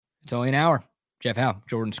It's only an hour. Jeff Howe,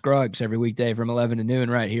 Jordan Scruggs, every weekday from 11 to noon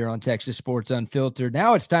right here on Texas Sports Unfiltered.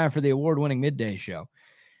 Now it's time for the award-winning midday show.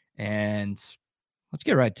 And let's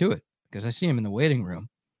get right to it because I see him in the waiting room.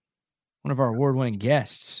 One of our award-winning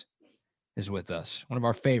guests is with us. One of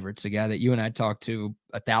our favorites, a guy that you and I talked to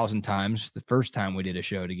 1,000 times the first time we did a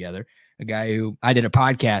show together, a guy who I did a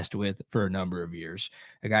podcast with for a number of years,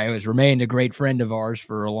 a guy who has remained a great friend of ours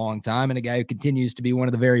for a long time, and a guy who continues to be one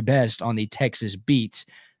of the very best on the Texas beats.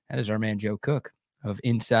 That is our man, Joe Cook of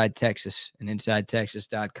Inside Texas and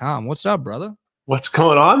InsideTexas.com. What's up, brother? What's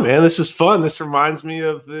going on, man? This is fun. This reminds me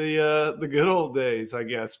of the good old days, I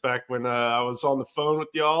guess, back when I was on the phone with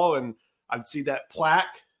y'all and I'd see that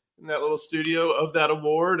plaque in that little studio of that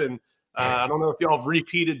award. And I don't know if y'all have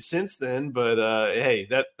repeated since then, but hey,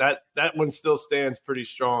 that one still stands pretty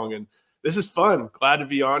strong. And this is fun. Glad to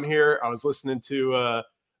be on here. I was listening to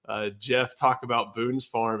Jeff talk about Boone's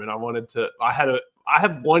Farm, and I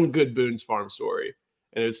have one good Boone's Farm story,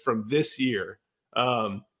 and it's from this year.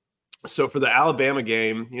 So for the Alabama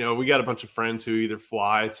game, we got a bunch of friends who either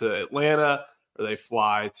fly to Atlanta or they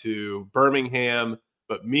fly to Birmingham.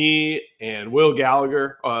 But me and Will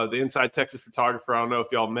Gallagher, the Inside Texas photographer, I don't know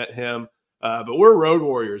if y'all met him, but we're road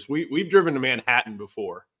warriors. We've driven to Manhattan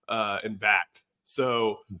before and back.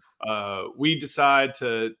 So we decide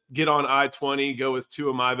to get on I-20, go with two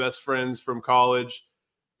of my best friends from college,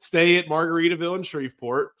 stay at Margaritaville in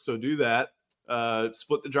Shreveport. So do that.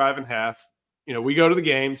 Split the drive in half. We go to the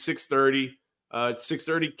game, 6:30.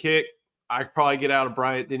 6:30 kick. I probably get out of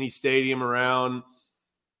Bryant-Denny Stadium around,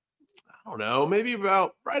 I don't know, maybe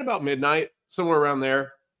right about midnight, somewhere around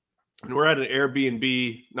there. And we're at an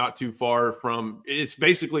Airbnb not too far from, it's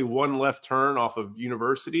basically one left turn off of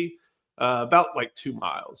University, about like 2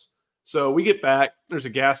 miles. So we get back, there's a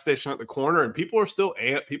gas station at the corner, and people are still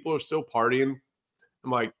amped. People are still partying.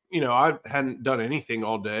 I'm like, I hadn't done anything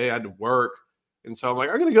all day. I had to work. And so I'm like,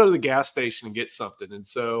 I'm going to go to the gas station and get something. And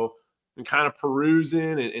so I'm kind of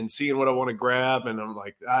perusing and seeing what I want to grab. And I'm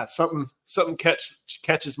like, something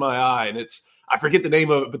catches my eye. And I forget the name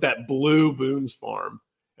of it, but that blue Boone's Farm.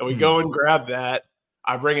 And we go and grab that.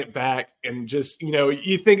 I bring it back and just,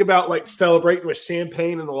 you think about like celebrating with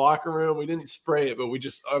champagne in the locker room. We didn't spray it, but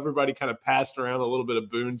everybody kind of passed around a little bit of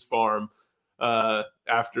Boone's Farm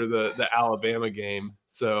after the Alabama game.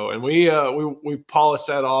 So, and we polished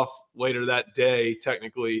that off later that day,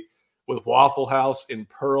 technically, with Waffle House in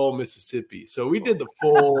Pearl, Mississippi. So we did the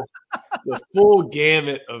full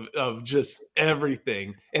gamut of just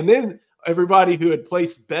everything. And then everybody who had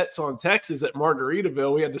placed bets on Texas at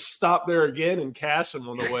Margaritaville, we had to stop there again and cash them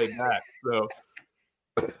on the way back. So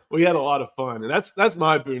we had a lot of fun. And that's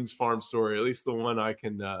my Boone's Farm story, at least the one I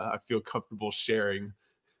feel comfortable sharing.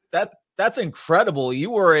 That's incredible.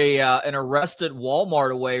 You were an arrested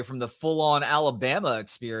Walmart away from the full-on Alabama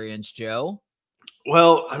experience, Joe.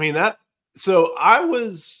 Well, I mean so I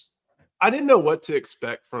didn't know what to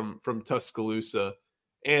expect from Tuscaloosa.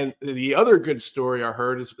 And the other good story I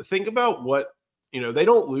heard is think about what, they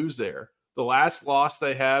don't lose there. The last loss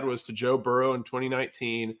they had was to Joe Burrow in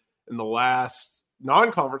 2019. And the last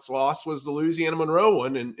non-conference loss was the Louisiana Monroe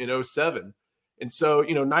one in 2007. And so,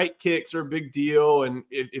 night kicks are a big deal. And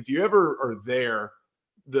if you ever are there,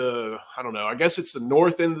 I don't know, I guess it's the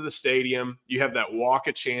north end of the stadium. You have that Walk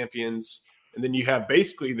of Champions, and then you have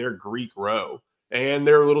basically their Greek row and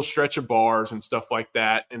their little stretch of bars and stuff like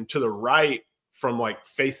that. And to the right from like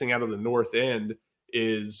facing out of the north end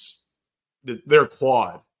is their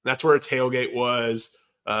quad. That's where a tailgate was.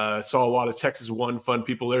 Saw a lot of Texas One fun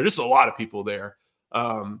people there, just a lot of people there.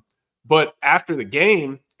 But after the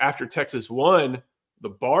game, after Texas won, the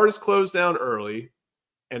bars closed down early,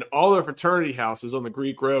 and all their fraternity houses on the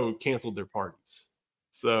Greek Road canceled their parties.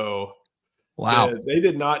 So, wow, they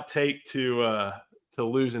did not take to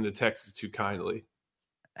losing to Texas too kindly.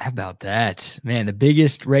 How about that, man? The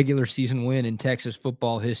biggest regular season win in Texas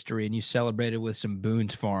football history, and you celebrated with some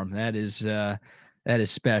Boone's Farm. That is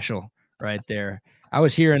special right there. I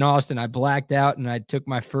was here in Austin. I blacked out, and I took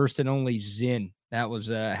my first and only Zin. That was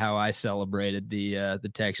how I celebrated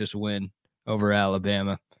the Texas win over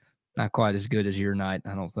Alabama. Not quite as good as your night,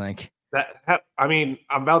 I don't think. I'm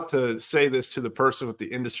about to say this to the person with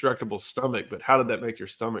the indestructible stomach, but how did that make your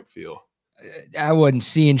stomach feel? I wasn't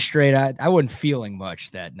seeing straight. I wasn't feeling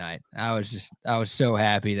much that night. I was so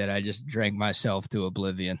happy that I just drank myself to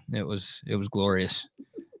oblivion. It was glorious.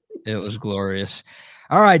 It was glorious.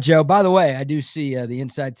 All right, Joe. By the way, I do see the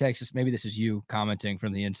Inside Texas. Maybe this is you commenting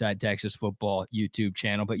from the Inside Texas Football YouTube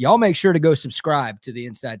channel, but y'all make sure to go subscribe to the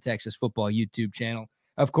Inside Texas Football YouTube channel.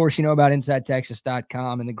 Of course, you know about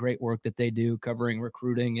InsideTexas.com and the great work that they do covering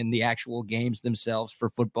recruiting and the actual games themselves for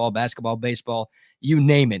football, basketball, baseball, you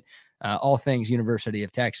name it. All things University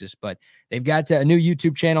of Texas. But they've got a new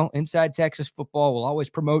YouTube channel, Inside Texas Football. We'll always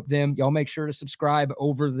promote them. Y'all make sure to subscribe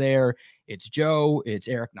over there. It's Joe, it's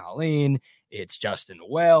Eric Nahlin, it's Justin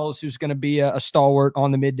Wells, who's going to be a stalwart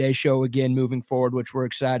on the midday show again moving forward, which we're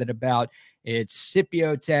excited about. It's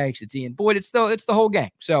Scipio Tex, it's Ian Boyd, it's the whole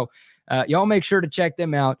gang. So y'all make sure to check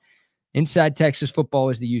them out. Inside Texas Football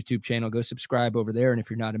is the YouTube channel. Go subscribe over there. And if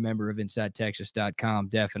you're not a member of InsideTexas.com,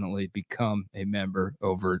 definitely become a member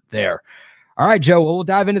over there. All right, Joe, well, we'll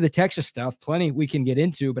dive into the Texas stuff. Plenty we can get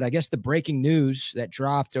into, but I guess the breaking news that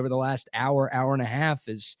dropped over the last hour and a half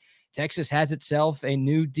is Texas has itself a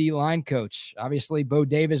new D-line coach. Obviously, Bo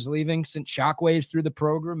Davis leaving sent shockwaves through the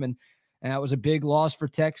program, and that was a big loss for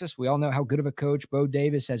Texas. We all know how good of a coach Bo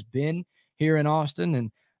Davis has been here in Austin,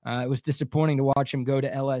 and it was disappointing to watch him go to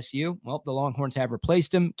LSU. Well, the Longhorns have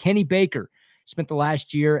replaced him. Kenny Baker spent the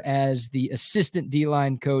last year as the assistant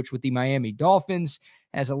D-line coach with the Miami Dolphins,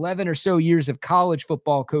 has 11 or so years of college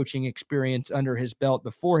football coaching experience under his belt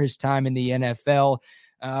before his time in the NFL.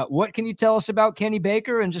 What can you tell us about Kenny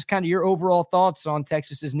Baker and just kind of your overall thoughts on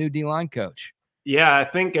Texas's new D-line coach? Yeah, I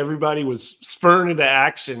think everybody was spurred into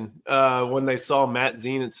action when they saw Matt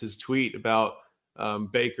Zenitz's tweet about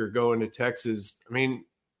Baker going to Texas. I mean,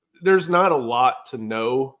 there's not a lot to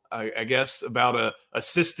know, I guess, about a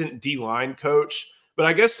assistant D-line coach, but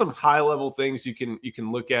I guess some high-level things you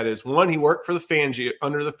can look at is, one, he worked for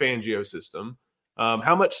under the Fangio system.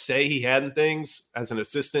 How much say he had in things as an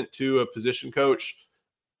assistant to a position coach,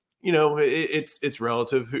 you know, it's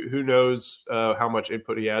relative. Who knows how much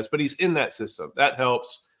input he has, but he's in that system. That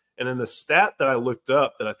helps. And then the stat that I looked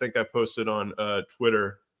up that I think I posted on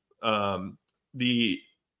Twitter, the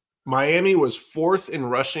Miami was 4th in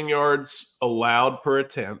rushing yards allowed per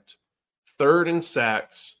attempt, 3rd in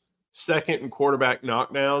sacks, 2nd in quarterback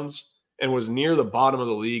knockdowns, and was near the bottom of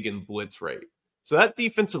the league in blitz rate. So that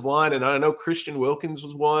defensive line, and I know Christian Wilkins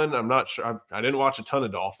was one. I'm not sure. I didn't watch a ton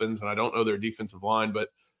of Dolphins, and I don't know their defensive line, but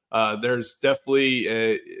there's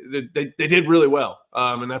definitely they did really well.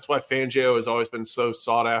 And that's why Fangio has always been so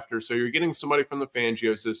sought after. So you're getting somebody from the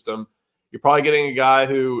Fangio system. You're probably getting a guy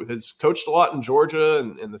who has coached a lot in Georgia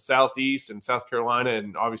and in the Southeast and South Carolina,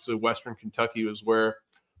 and obviously Western Kentucky was where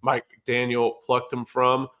Mike McDaniel plucked him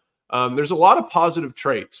from. There's a lot of positive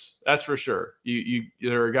traits, that's for sure.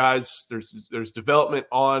 There are guys. There's development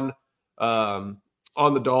on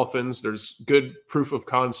the Dolphins. There's good proof of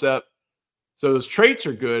concept. So those traits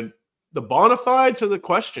are good. The bona fides are the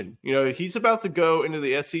question. You know, he's about to go into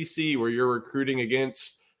the SEC where you're recruiting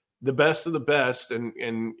against the best of the best. And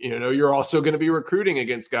you know, you're also going to be recruiting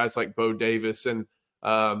against guys like Bo Davis. And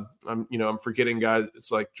I'm forgetting guys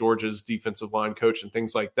like Georgia's defensive line coach and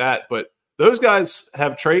things like that. But those guys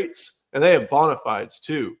have traits and they have bona fides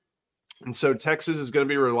too. And so Texas is going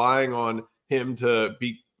to be relying on him to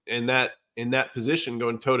be in that position,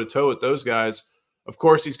 going toe to toe with those guys. Of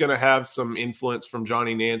course, he's going to have some influence from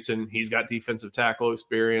Johnny Nansen. He's got defensive tackle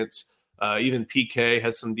experience. Even PK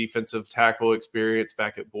has some defensive tackle experience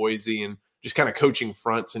back at Boise and just kind of coaching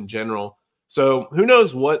fronts in general. So who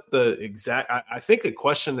knows what the exact – I think a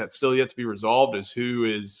question that's still yet to be resolved is who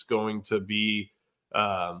is going to be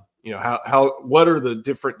what are the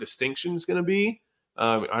different distinctions going to be?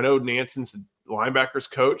 I know Nansen's the linebackers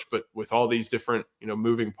coach, but with all these different,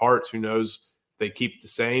 moving parts, who knows if they keep it the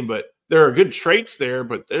same. But there are good traits there,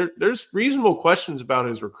 but there's reasonable questions about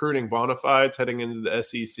his recruiting bona fides heading into the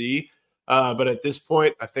SEC. But at this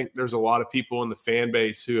point, I think there's a lot of people in the fan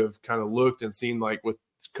base who have kind of looked and seen, like with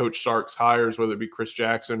Coach Sark's hires, whether it be Chris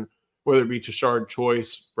Jackson, whether it be Tashard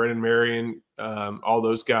Choice, Brendan Marion, all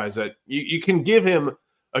those guys, that you can give him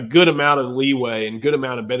a good amount of leeway and good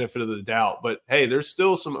amount of benefit of the doubt. But hey, there's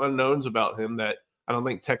still some unknowns about him that I don't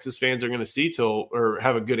think Texas fans are going to see or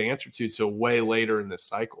have a good answer to till way later in this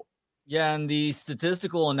cycle. Yeah, and the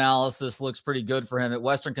statistical analysis looks pretty good for him. At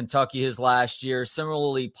Western Kentucky his last year,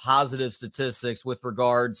 similarly positive statistics with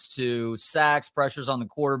regards to sacks, pressures on the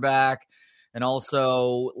quarterback, and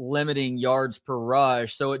also limiting yards per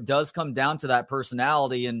rush. So it does come down to that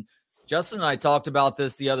personality. And Justin and I talked about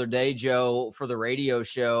this the other day, Joe, for the radio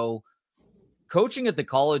show. Coaching at the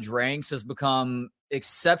college ranks has become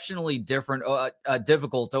exceptionally difficult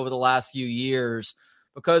over the last few years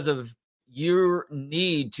because of your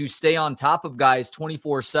need to stay on top of guys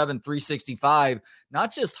 24/7, 365,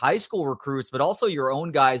 not just high school recruits, but also your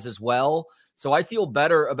own guys as well. So I feel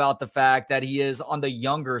better about the fact that he is on the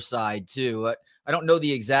younger side too. I don't know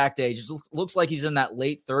the exact age. It looks like he's in that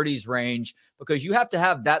late 30s range, because you have to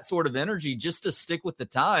have that sort of energy just to stick with the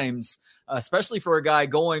times, especially for a guy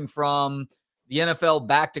going from the NFL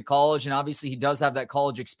back to college. And obviously he does have that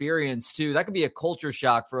college experience too. That could be a culture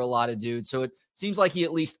shock for a lot of dudes. So it seems like he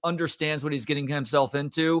at least understands what he's getting himself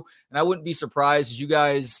into. And I wouldn't be surprised as you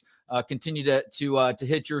guys continue to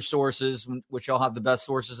hit your sources, which y'all have the best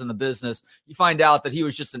sources in the business. You find out that he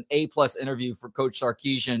was just an A+ interview for Coach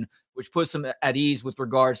Sarkisian, which puts him at ease with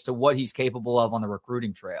regards to what he's capable of on the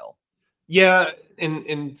recruiting trail. Yeah,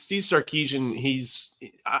 and Steve Sarkisian,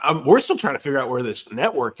 we're still trying to figure out where this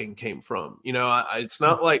networking came from. It's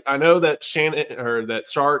not like, I know that that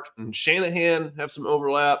Sark and Shanahan have some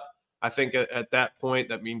overlap. I think at that point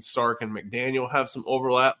that means Sark and McDaniel have some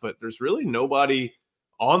overlap, but there's really nobody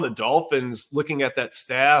on the Dolphins looking at that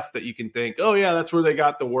staff that you can think, oh yeah, that's where they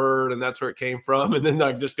got the word and that's where it came from. And then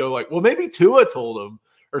I just go like, well, maybe Tua told them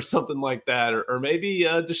or something like that. Or maybe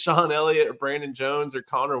Deshaun Elliott or Brandon Jones or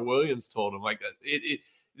Connor Williams told him. Like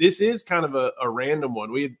this is kind of a random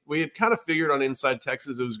one. We had kind of figured on Inside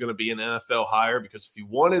Texas it was going to be an NFL hire, because if you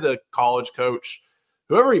wanted a college coach,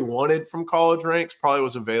 whoever he wanted from college ranks probably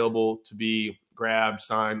was available to be grabbed,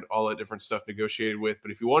 signed, all that different stuff negotiated with.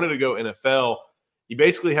 But if you wanted to go NFL, you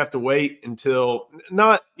basically have to wait until,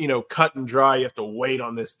 not, cut and dry. You have to wait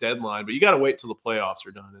on this deadline, but you got to wait till the playoffs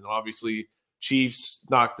are done. And obviously Chiefs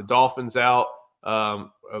knocked the Dolphins out.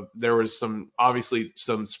 There was obviously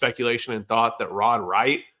some speculation and thought that Rod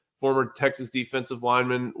Wright, former Texas defensive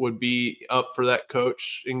lineman, would be up for that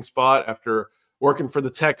coaching spot after working for the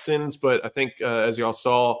Texans. But I think as y'all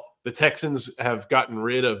saw, the Texans have gotten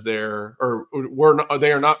rid of they are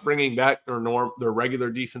not bringing back their regular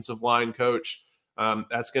defensive line coach.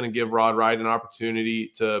 That's going to give Rod Wright an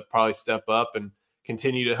opportunity to probably step up and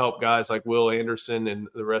continue to help guys like Will Anderson and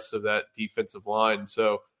the rest of that defensive line.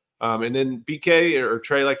 So, and then BK or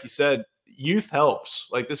Trey, like you said, youth helps.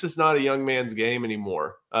 Like, this is not a young man's game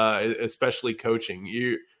anymore, especially coaching.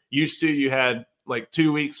 You had like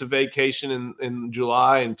 2 weeks of vacation in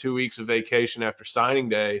July and 2 weeks of vacation after signing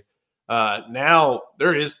day. Now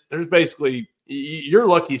there's basically, you're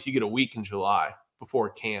lucky if you get a week in July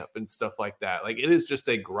before camp and stuff like that. Like, it is just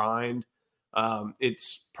a grind.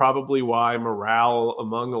 It's probably why morale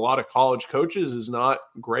among a lot of college coaches is not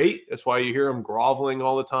great. That's why you hear them groveling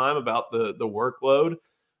all the time about the workload.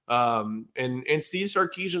 And Steve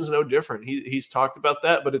Sarkisian's no different. He's talked about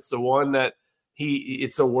that, but it's the one that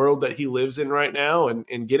it's a world that he lives in right now,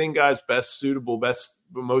 and getting guys best suitable,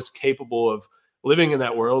 most capable of living in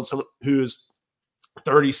that world. Someone who's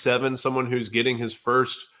 37, someone who's getting his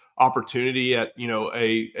first opportunity at,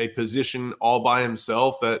 a position all by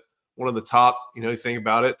himself at one of the top, think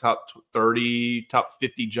about it, top 30, top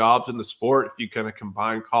 50 jobs in the sport. If you kind of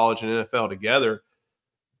combine college and NFL together,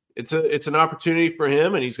 it's an opportunity for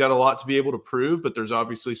him, and he's got a lot to be able to prove, but there's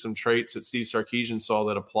obviously some traits that Steve Sarkisian saw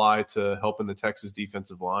that apply to helping the Texas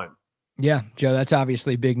defensive line. Yeah, Joe, that's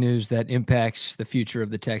obviously big news that impacts the future of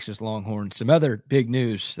the Texas Longhorns. Some other big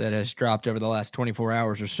news that has dropped over the last 24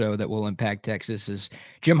 hours or so that will impact Texas is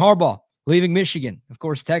Jim Harbaugh leaving Michigan. Of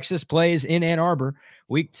course, Texas plays in Ann Arbor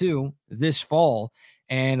week 2 this fall,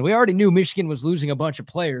 and we already knew Michigan was losing a bunch of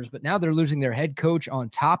players, but now they're losing their head coach on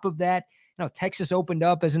top of that. Texas opened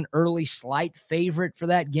up as an early slight favorite for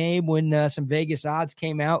that game when some Vegas odds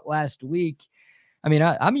came out last week. I mean,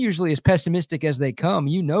 I'm usually as pessimistic as they come,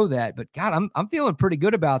 that, but God, I'm feeling pretty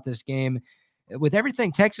good about this game. With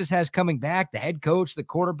everything Texas has coming back, the head coach, the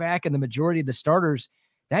quarterback, and the majority of the starters,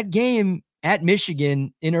 that game at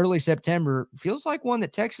Michigan in early September feels like one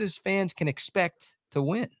that Texas fans can expect to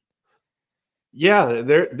win. Yeah,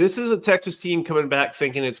 this is a Texas team coming back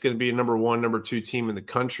thinking it's going to be a number 1, number 2 team in the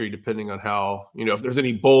country, depending on how, if there's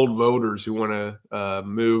any bold voters who want to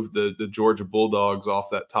move the Georgia Bulldogs off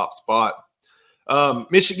that top spot.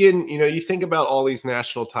 Michigan, you think about all these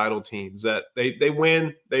national title teams that they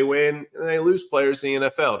win, and they lose players in the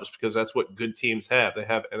NFL just because that's what good teams have. They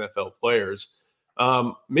have NFL players.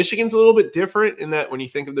 Michigan's a little bit different in that when you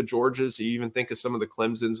think of the Georgias, you even think of some of the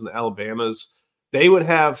Clemsons and the Alabamas, they would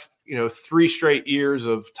have, 3 straight years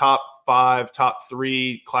of top 5, top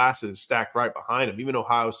 3 classes stacked right behind them. Even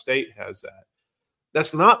Ohio State has that.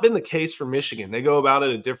 That's not been the case for Michigan. They go about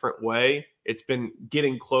it a different way. It's been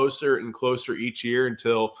getting closer and closer each year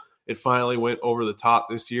until it finally went over the top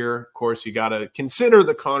this year. Of course, you got to consider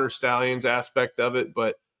the Connor Stallions aspect of it,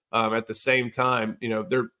 but at the same time, you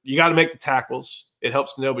got to make the tackles. It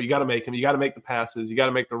helps to know, but you got to make them. You got to make the passes. You got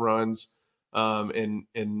to make the runs.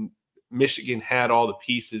 And Michigan had all the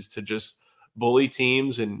pieces to just bully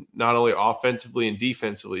teams, and not only offensively and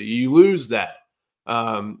defensively. You lose that.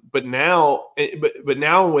 But now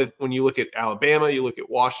when you look at Alabama, you look at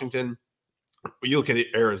Washington, you look at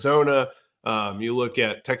Arizona, you look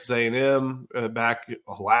at Texas A&M back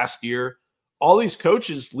last year, all these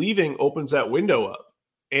coaches leaving opens that window up,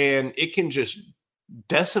 and it can just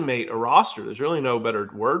decimate a roster. There's really no better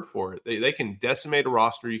word for it. They can decimate a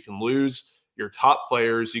roster. You can lose your top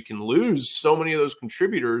players. You can lose so many of those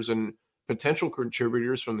contributors and potential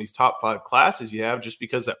contributors from these top 5 classes you have just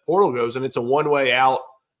because that portal goes, and it's a one-way out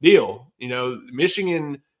deal.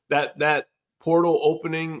 Michigan, that portal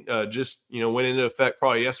opening just went into effect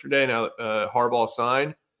probably yesterday. Now Harbaugh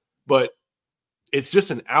signed, but it's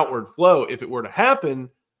just an outward flow if it were to happen.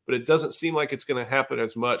 But it doesn't seem like it's going to happen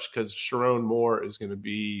as much because Sharon Moore is going to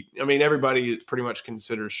be – everybody pretty much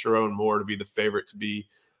considers Sharon Moore to be the favorite to be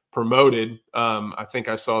promoted. I think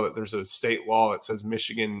I saw that there's a state law that says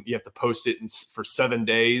Michigan, you have to post it for 7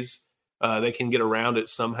 days. They can get around it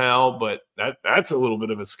somehow, but that's a little bit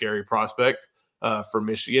of a scary prospect for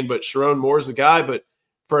Michigan. But Sharon Moore is a guy, but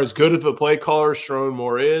for as good of a play caller Sharon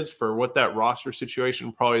Moore is, for what that roster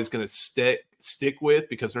situation probably is going to stick with,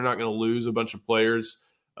 because they're not going to lose a bunch of players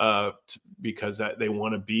because they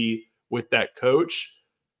want to be with that coach,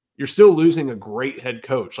 you're still losing a great head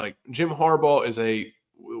coach. Like Jim Harbaugh is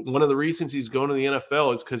one of the reasons he's going to the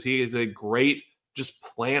NFL is because he is a great just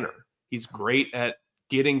planner. He's great at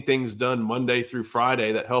getting things done Monday through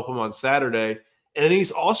Friday that help him on Saturday. And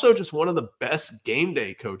he's also just one of the best game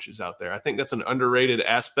day coaches out there. I think that's an underrated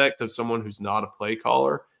aspect of someone who's not a play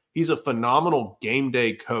caller. He's a phenomenal game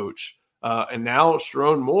day coach. And now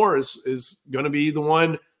Sharon Moore is going to be the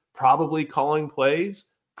one probably calling plays,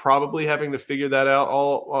 probably having to figure that out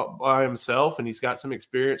all by himself. And he's got some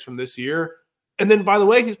experience from this year. And then, by the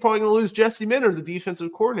way, he's probably going to lose Jesse Minter, the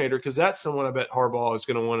defensive coordinator, because that's someone I bet Harbaugh is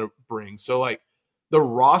going to want to bring. So, like, the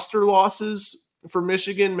roster losses for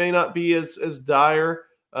Michigan may not be as dire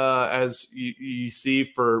as you see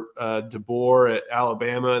for DeBoer at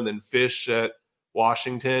Alabama, and then Fish at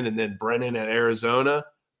Washington, and then Brennan at Arizona.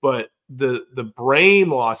 But the brain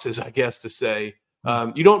losses, I guess to say,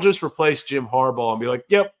 you don't just replace Jim Harbaugh and be like,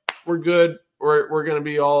 yep, we're good. We're going to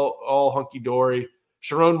be all hunky-dory.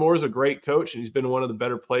 Sharon Moore is a great coach, and he's been one of the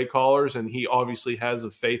better play callers, and he obviously has the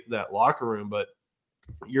faith in that locker room. But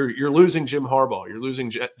you're losing Jim Harbaugh, you're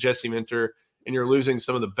losing Jesse Minter, and you're losing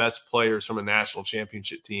some of the best players from a national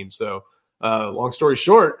championship team. So long story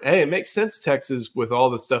short, hey, it makes sense Texas, with all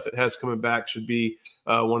the stuff it has coming back, should be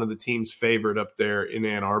one of the teams favored up there in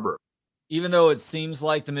Ann Arbor. Even though it seems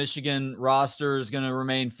like the Michigan roster is going to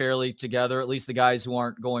remain fairly together, at least the guys who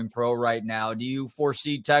aren't going pro right now, do you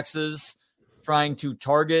foresee Texas trying to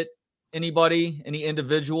target any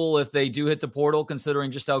individual if they do hit the portal,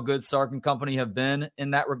 considering just how good Sark and company have been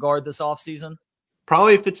in that regard this offseason?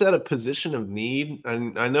 Probably if it's at a position of need.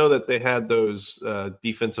 And I know that they had those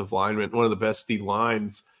defensive linemen, one of the best D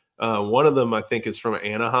lines. One of them, I think, is from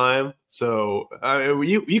Anaheim. So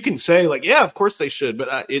you can say, like, yeah, of course they should,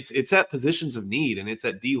 but it's at positions of need, and it's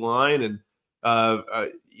at D line, and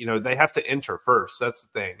they have to enter first. That's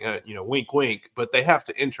the thing. Wink, wink, but they have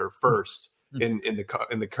to enter first in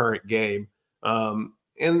the current game.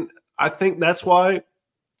 And I think that's why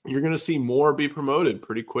you're going to see more be promoted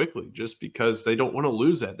pretty quickly, just because they don't want to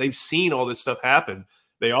lose that. They've seen all this stuff happen.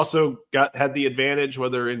 They also had the advantage,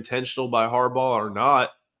 whether intentional by Harbaugh or not,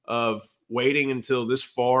 of waiting until this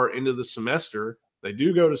far into the semester. They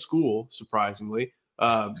do go to school, surprisingly,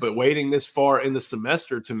 but waiting this far in the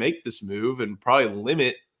semester to make this move and probably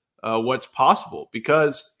limit what's possible.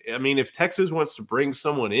 Because, if Texas wants to bring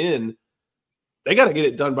someone in, they got to get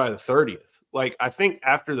it done by the 30th. Like, I think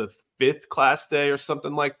after the 5th class day or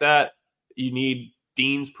something like that, you need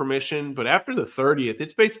dean's permission. But after the 30th,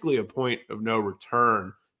 it's basically a point of no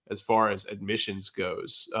return as far as admissions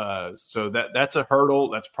goes. So that's a hurdle.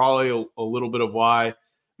 That's probably a little bit of why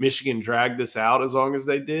Michigan dragged this out as long as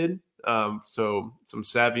they did. So some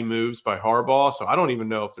savvy moves by Harbaugh. So I don't even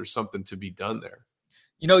know if there's something to be done there.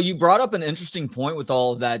 You brought up an interesting point with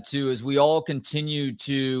all of that, too, as we all continue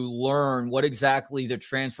to learn what exactly the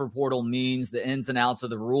transfer portal means, the ins and outs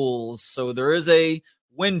of the rules. So there is a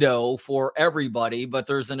window for everybody, but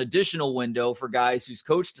there's an additional window for guys whose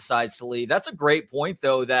coach decides to leave. That's a great point,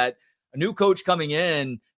 though, that a new coach coming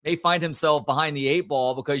in may find himself behind the 8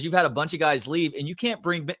 ball because you've had a bunch of guys leave and you can't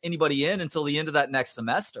bring anybody in until the end of that next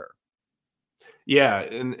semester. Yeah,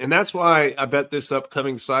 and that's why I bet this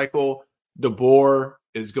upcoming cycle, DeBoer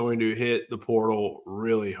is going to hit the portal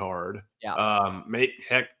really hard. Yeah. I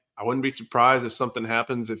wouldn't be surprised if something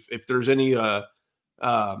happens if there's any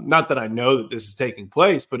Not that I know that this is taking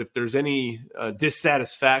place, but if there's any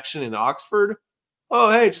dissatisfaction in Oxford, oh,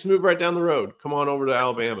 hey, just move right down the road. Come on over to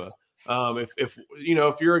Alabama. If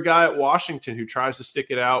you're a guy at Washington who tries to stick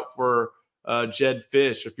it out for Jed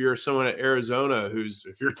Fish, if you're someone at Arizona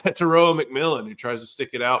if you're Tetaroa McMillan who tries to stick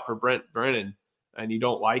it out for Brent Brennan and you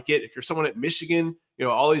don't like it, if you're someone at Michigan,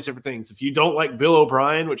 all these different things. If you don't like Bill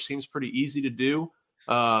O'Brien, which seems pretty easy to do,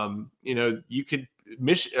 you could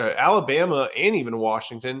Alabama and even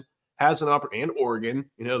Washington has an opportunity, and Oregon,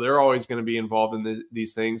 they're always going to be involved in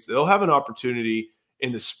these things. They'll have an opportunity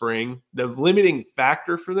in the spring. The limiting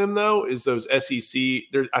factor for them, though, is those SEC.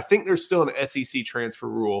 I think there's still an SEC transfer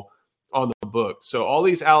rule on the book. So all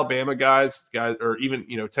these Alabama guys, or even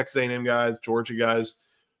Texas A&M guys, Georgia guys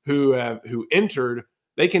who entered,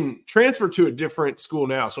 they can transfer to a different school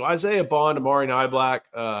now. So Isaiah Bond, Amari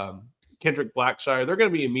Nyblack, Kendrick Blackshire, they're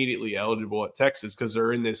going to be immediately eligible at Texas because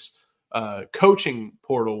they're in this coaching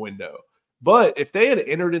portal window. But if they had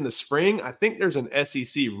entered in the spring, I think there's an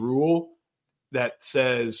SEC rule that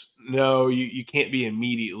says, no, you can't be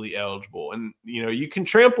immediately eligible. And, you can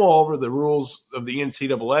trample over the rules of the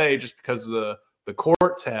NCAA just because the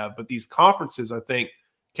courts have. But these conferences, I think,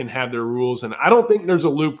 can have their rules. And I don't think there's a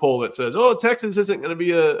loophole that says, oh, Texas isn't going to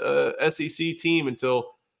be a SEC team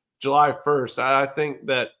until July 1st. I think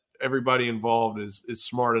that everybody involved is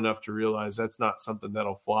smart enough to realize that's not something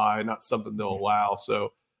that'll fly, not something they'll allow.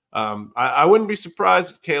 So I wouldn't be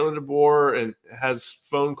surprised if Kalen DeBoer has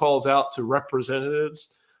phone calls out to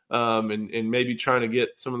representatives and maybe trying to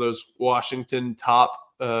get some of those Washington top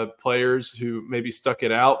players who maybe stuck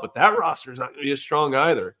it out. But that roster is not going to be as strong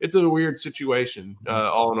either. It's a weird situation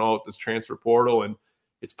all in all with this transfer portal, and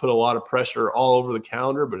it's put a lot of pressure all over the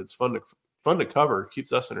calendar, but it's fun to cover. It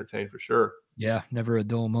keeps us entertained for sure. Yeah, never a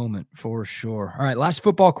dull moment for sure. All right, last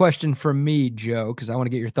football question from me, Joe, because I want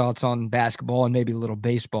to get your thoughts on basketball and maybe a little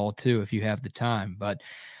baseball too, if you have the time. But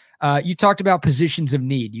you talked about positions of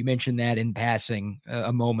need. You mentioned that in passing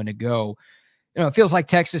a moment ago. It feels like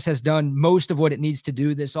Texas has done most of what it needs to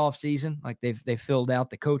do this offseason. Like they've filled out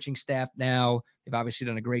the coaching staff now. They've obviously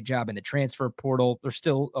done a great job in the transfer portal. They're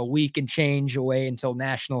still a week and change away until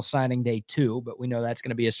National Signing Day 2, but we know that's going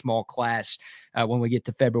to be a small class when we get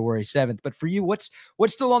to February 7th. But for you, what's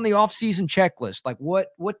still on the offseason checklist? Like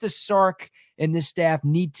what does Sark and this staff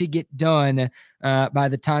need to get done by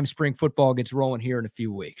the time spring football gets rolling here in a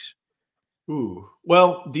few weeks?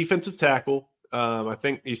 Well, defensive tackle. I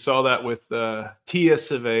think you saw that with Tia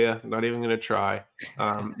Savea. Not even going to try.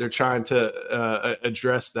 They're trying to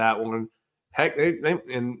address that one. Heck,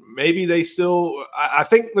 and maybe they still. I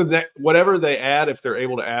think whatever they add, if they're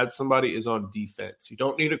able to add somebody, is on defense. You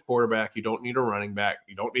don't need a quarterback. You don't need a running back.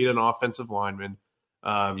 You don't need an offensive lineman.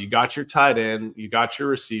 You got your tight end. You got your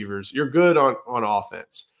receivers. You're good on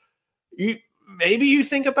offense. Maybe you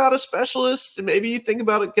think about a specialist, and maybe you think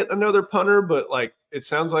about get another punter, but it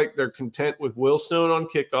sounds like they're content with Will Stone on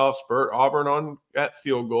kickoffs, Burt Auburn at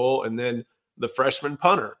field goal, and then the freshman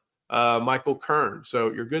punter, Michael Kern.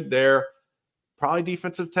 So you're good there. Probably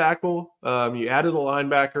defensive tackle. You added a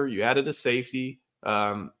linebacker. You added a safety.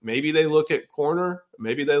 Maybe they look at corner.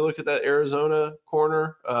 Maybe they look at that Arizona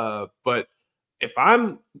corner. But if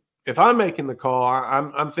I'm making the call,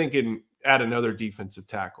 I'm thinking add another defensive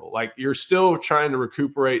tackle. You're still trying to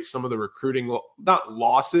recuperate some of the recruiting, not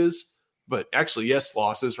losses, but actually, yes,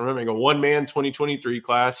 losses. Remembering a one-man 2023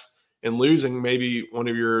 class and losing maybe one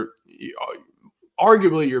of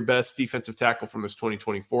arguably your best defensive tackle from this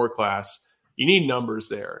 2024 class. You need numbers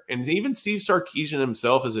there. And even Steve Sarkisian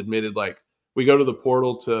himself has admitted, we go to the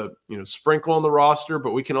portal to, sprinkle on the roster,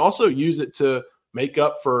 but we can also use it to make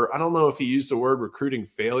up for, I don't know if he used the word recruiting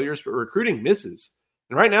failures, but recruiting misses.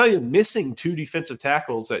 And right now you're missing two defensive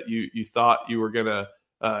tackles that you thought you were going to,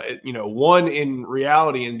 one in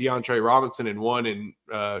reality in DeAndre Robinson and one in,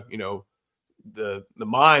 the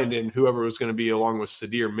mind and whoever was going to be along with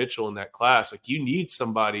Sadir Mitchell in that class. You need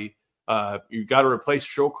somebody. You got to replace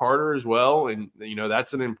Joe Carter as well. And,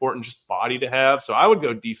 that's an important just body to have. So I would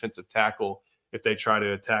go defensive tackle if they try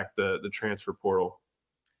to attack the transfer portal.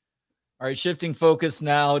 All right, shifting focus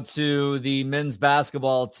now to the men's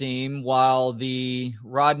basketball team. While the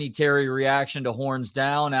Rodney Terry reaction to horns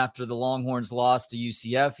down after the Longhorns lost to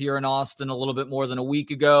UCF here in Austin a little bit more than a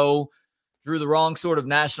week ago drew the wrong sort of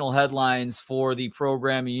national headlines for the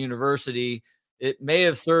program and university, it may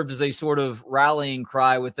have served as a sort of rallying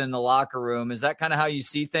cry within the locker room. Is that kind of how you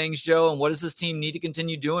see things, Joe? And what does this team need to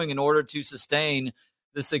continue doing in order to sustain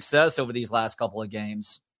the success over these last couple of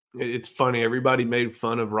games? It's funny. Everybody made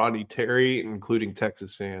fun of Rodney Terry, including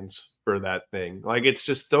Texas fans, for that thing. It's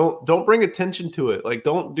just don't bring attention to it.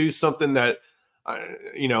 Don't do something that,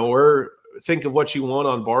 think of what you want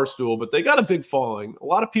on Barstool, but they got a big following. A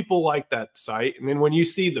lot of people like that site. And then when you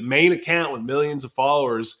see the main account with millions of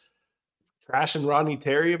followers trashing Rodney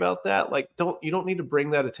Terry about that, like, you don't need to bring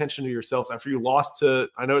that attention to yourself after you lost to,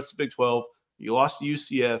 I know it's the Big 12, you lost to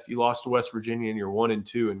UCF, you lost to West Virginia, and you're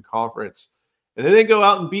 1-2 in conference. And then they go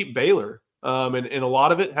out and beat Baylor. And a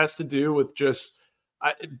lot of it has to do with just,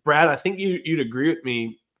 Brad, I think you'd agree with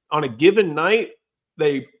me. On a given night,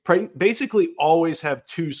 they basically always have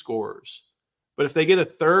two scorers. But if they get a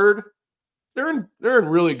third, they're in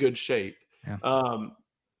really good shape. Yeah.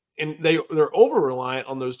 And they're over-reliant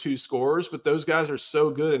on those two scorers, but those guys are so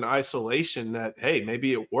good in isolation that, hey,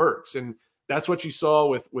 maybe it works. And that's what you saw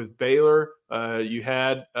with Baylor. You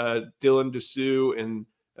had Dylan Dessou and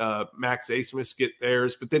Max Asmus get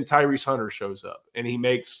theirs, but then Tyrese Hunter shows up, and he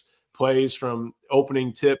makes plays from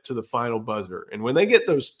opening tip to the final buzzer. And when they get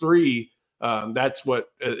those three, that's what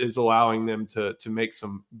is allowing them to make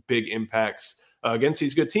some big impacts against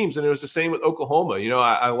these good teams. And it was the same with Oklahoma. You know,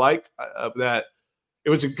 I liked that. It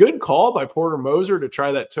was a good call by Porter Moser to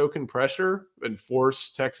try that token pressure and force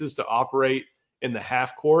Texas to operate in the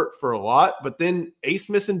half court for a lot. But then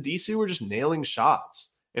Asmus and Dessou were just nailing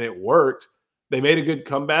shots, and it worked. They made a good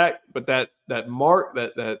comeback, but but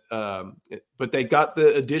they got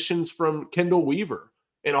the additions from Kendall Weaver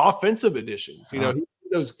and offensive additions. You know,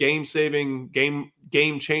 those game-saving,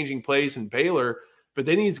 game-changing plays in Baylor, but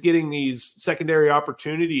then he's getting these secondary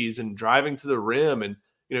opportunities and driving to the rim. And,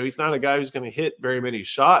 you know, he's not a guy who's going to hit very many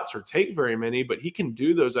shots or take very many, but he can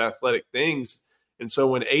do those athletic things. And so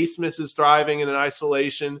when Asmus is thriving in an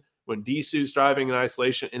isolation, when Dessou's thriving in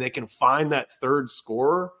isolation, and they can find that third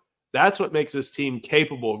scorer, that's what makes this team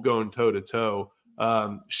capable of going toe-to-toe.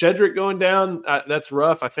 Shedrick going down, that's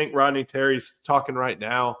rough. I think Rodney Terry's talking right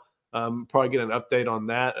now. Probably get an update on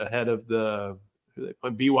that ahead of the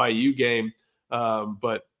BYU game.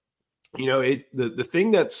 But, you know, the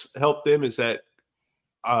thing that's helped them is that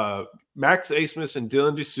Max Asmus and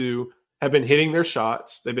Dylan Dessou have been hitting their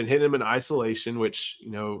shots. They've been hitting them in isolation, which,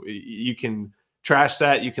 you know, you can trash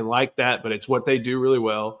that, you can like that, but it's what they do really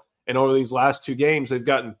well. And over these last two games, they've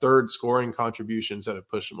gotten third scoring contributions that have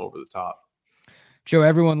pushed them over the top. Joe,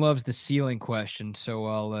 everyone loves the ceiling question, so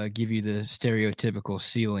I'll give you the stereotypical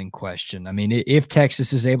ceiling question. I mean, if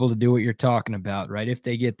Texas is able to do what you're talking about, right, if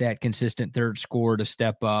they get that consistent third scorer to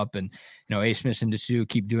step up and, you know, Asmus and Dessou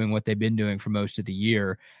keep doing what they've been doing for most of the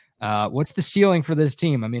year, what's the ceiling for this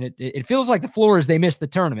team? I mean, it feels like the floor is they missed the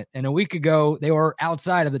tournament, and a week ago they were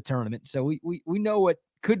outside of the tournament, so we know what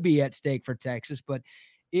could be at stake for Texas, but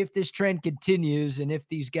if this trend continues and if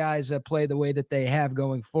these guys play the way that they have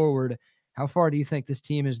going forward, how far do you think this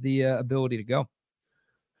team has the ability to go?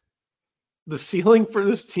 The ceiling for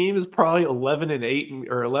this team is probably 11-8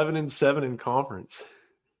 or 11-7 in conference,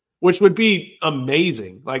 which would be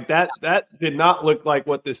amazing. Like that did not look like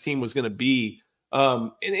what this team was going to be.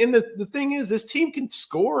 And the thing is, this team can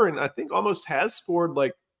score, and I think almost has scored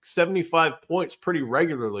like 75 points pretty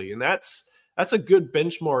regularly. And that's a good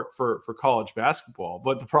benchmark for college basketball.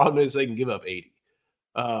 But the problem is they can give up 80.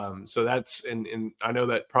 So that's, and I know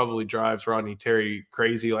that probably drives Rodney Terry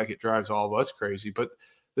crazy, like it drives all of us crazy, but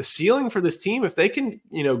the ceiling for this team, if they can,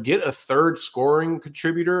 you know, get a third scoring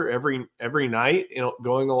contributor every night, you know,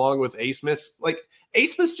 going along with Asmus, like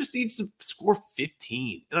Asmus just needs to score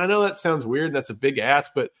 15. And I know that sounds weird. That's a big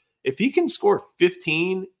ask, but if he can score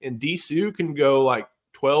 15 and Dessou can go like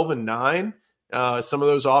 12 and 9, some of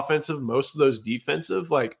those offensive, most of those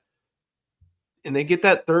defensive, like, and they get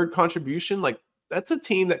that third contribution, like, that's a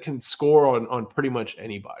team that can score on pretty much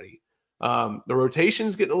anybody. The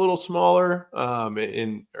rotation's getting a little smaller,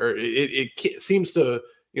 it seems to,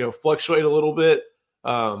 you know, fluctuate a little bit.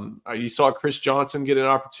 You saw Chris Johnson get an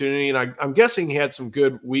opportunity, and I'm guessing he had some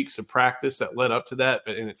good weeks of practice that led up to that.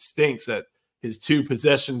 And it stinks that his two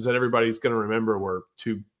possessions that everybody's going to remember were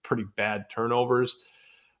two pretty bad turnovers.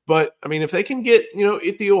 But, I mean, if they can get, you know,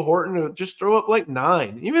 Ithiel Horton to just throw up like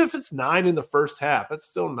 9, even if it's 9 in the first half, that's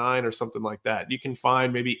still 9 or something like that. You can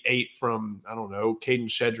find maybe 8 from, I don't know, Caden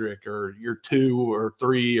Shedrick, or your 2 or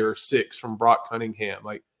 3 or 6 from Brock Cunningham.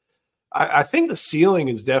 Like, I think the ceiling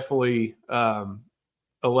is definitely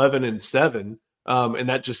 11-7. And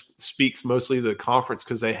that just speaks mostly to the conference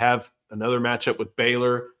because they have another matchup with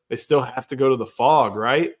Baylor. They still have to go to the Fog,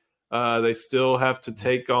 right? They still have to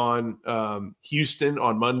take on Houston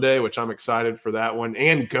on Monday, which I'm excited for that one,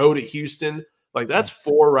 and go to Houston. Like, that's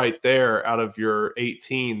 4 right there out of your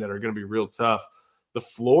 18 that are going to be real tough. The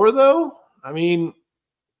floor, though, I mean,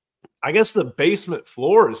 I guess the basement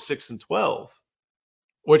floor is 6-12,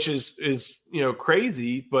 which is you know,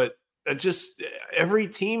 crazy, but just every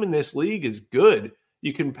team in this league is good.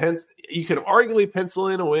 You can arguably pencil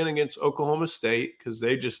in a win against Oklahoma State because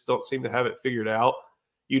they just don't seem to have it figured out.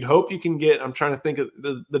 You'd hope you can get – I'm trying to think of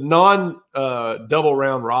the non-double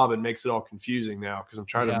round robin makes it all confusing now because I'm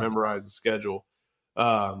trying to memorize the schedule.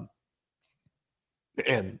 But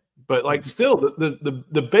still,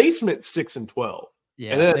 the basement's 6-12.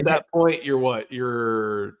 Yeah. And then at that point, you're what?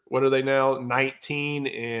 What are they now?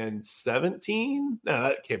 19-17? No,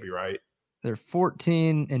 that can't be right. They're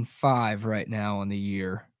 14-5 right now on the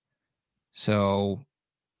year. So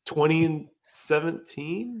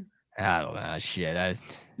 20-17? I don't know. Shit.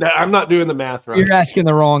 I'm not doing the math right. You're asking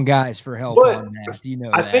the wrong guys for help on that. You know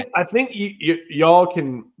that. I think y'all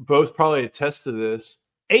can both probably attest to this.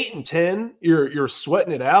 8-10, you're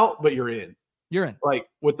sweating it out, but you're in. You're in. Like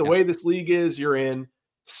with the way this league is, you're in.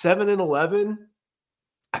 7-11.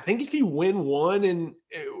 I think if you win one in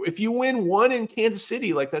Kansas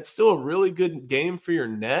City, like that's still a really good game for your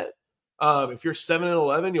net. If you're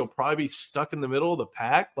 7-11, you'll probably be stuck in the middle of the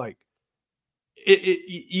pack. Like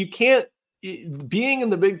you can't. Being in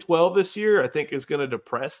the Big 12 this year, I think is going to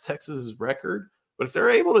depress Texas's record. But if they're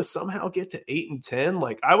able to somehow get to 8-10,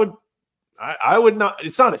 like I would not.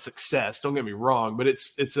 It's not a success. Don't get me wrong, but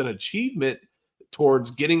it's an achievement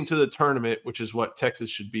towards getting to the tournament, which is what Texas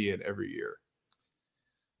should be in every year.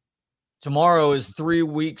 Tomorrow is 3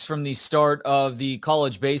 weeks from the start of the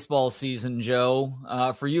college baseball season, Joe.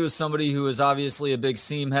 For you as somebody who is obviously a big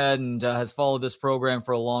seam head and has followed this program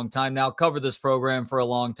for a long time now, covered this program for a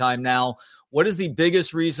long time now, what is the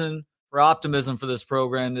biggest reason for optimism for this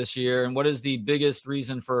program this year? And what is the biggest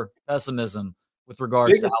reason for pessimism with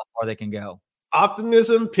regards to how far they can go?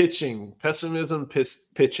 Optimism, pitching. Pessimism,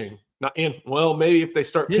 pitching. Maybe if they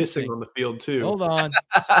start pissing on the field too. Hold on.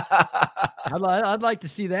 I'd like to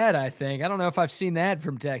see that, I think. I don't know if I've seen that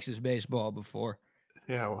from Texas baseball before.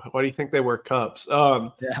 Yeah. Why do you think they wear cups? Yeah.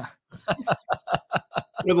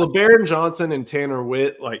 With LeBaron Johnson and Tanner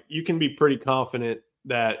Witt, like you can be pretty confident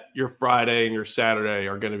that your Friday and your Saturday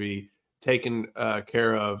are going to be taken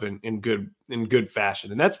care of in good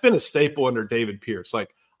fashion. And that's been a staple under David Pierce. Like,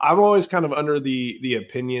 I'm always kind of under the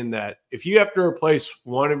opinion that if you have to replace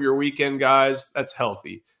one of your weekend guys, that's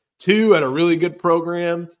healthy. Two at a really good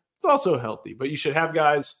program, it's also healthy. But you should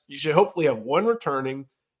hopefully have one returning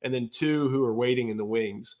and then two who are waiting in the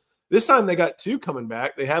wings. This time they got two coming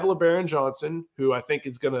back. They have LeBaron Johnson, who I think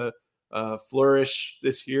is going to flourish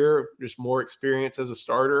this year, just more experience as a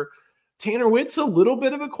starter. Tanner Witt's a little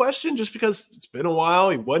bit of a question just because it's been a while.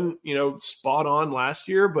 He wasn't, spot on last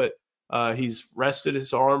year, but he's rested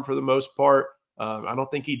his arm for the most part. I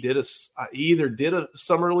don't think he either did a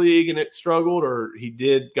summer league and it struggled, or he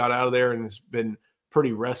got out of there and has been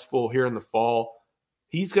pretty restful here in the fall.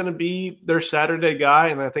 He's going to be their Saturday guy.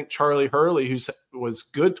 And I think Charlie Hurley, who was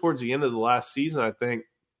good towards the end of the last season, I think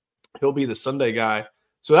he'll be the Sunday guy.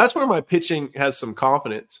 So that's where my pitching has some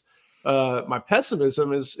confidence. My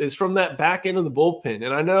pessimism is from that back end of the bullpen.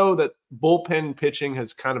 And I know that bullpen pitching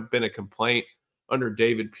has kind of been a complaint under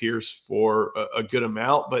David Pierce for a good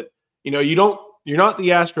amount, but you're not the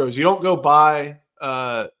Astros. You don't go buy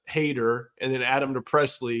Hader and then add him to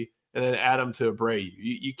Presley and then add him to Abreu.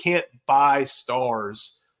 You can't buy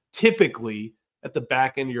stars typically at the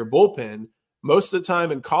back end of your bullpen. Most of the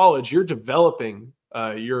time in college, you're developing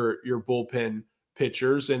your bullpen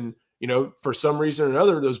pitchers, and for some reason or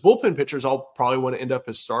another, those bullpen pitchers all probably want to end up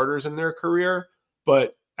as starters in their career,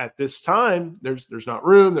 but at this time, there's not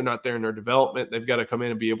room. They're not there in their development. They've got to come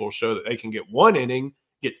in and be able to show that they can get one inning,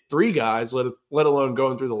 get three guys, let alone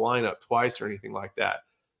going through the lineup twice or anything like that.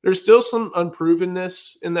 There's still some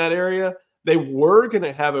unprovenness in that area. They were going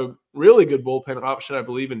to have a really good bullpen option, I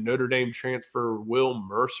believe, in Notre Dame transfer Will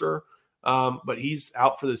Mercer, but he's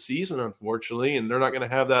out for the season, unfortunately, and they're not going to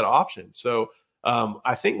have that option. So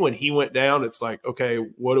I think when he went down, it's like, okay,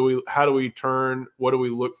 how do we turn? What do we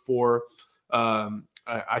look for?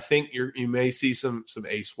 I think you may see some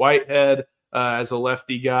Ace Whitehead as a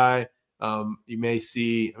lefty guy. You may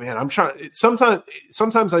see, I'm trying.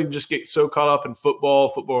 Sometimes I just get so caught up in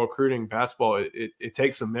football recruiting, basketball. It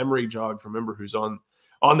takes a memory jog to remember who's on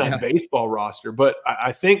that baseball roster. But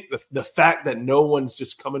I think the fact that no one's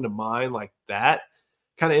just coming to mind like that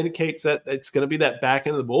kind of indicates that it's going to be that back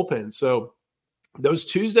end of the bullpen. So those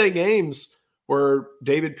Tuesday games where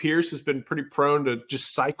David Pierce has been pretty prone to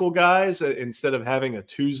just cycle guys instead of having a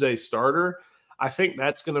Tuesday starter, I think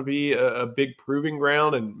that's going to be a big proving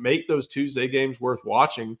ground and make those Tuesday games worth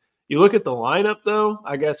watching. You look at the lineup, though,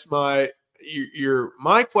 I guess my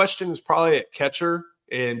question is probably at catcher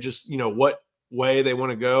and just, what way they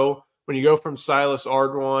want to go. When you go from Silas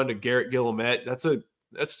Ardwan to Garrett Guillemette,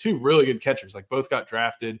 that's two really good catchers. Like, both got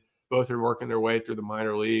drafted. Both are working their way through the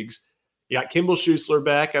minor leagues. You got Kimball Schuessler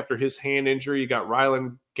back after his hand injury. You got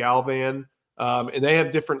Rylan Galvan. And they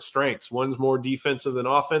have different strengths. One's more defensive than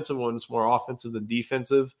offensive. One's more offensive than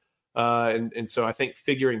defensive. And so I think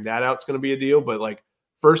figuring that out is going to be a deal. But like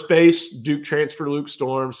first base, Duke transfer Luke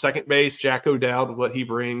Storm. Second base, Jack O'Dowd, what he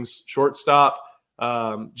brings. Shortstop,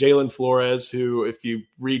 Jalen Flores, who, if you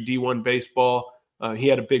read D1 baseball, he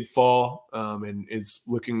had a big fall and is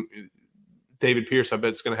looking – David Pierce, I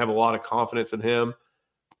bet, is going to have a lot of confidence in him.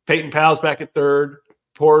 Peyton Powell's back at third.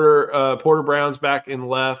 Porter Brown's back in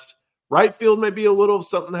left. Right field may be a little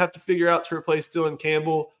something to have to figure out to replace Dylan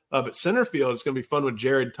Campbell. But center field, it's going to be fun with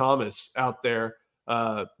Jared Thomas out there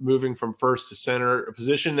moving from first to center, a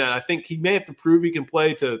position that I think he may have to prove he can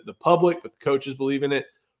play to the public, but the coaches believe in it.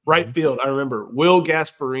 Right field, I remember Will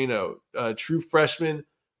Gasparino, true freshman,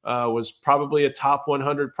 was probably a top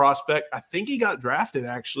 100 prospect. I think he got drafted,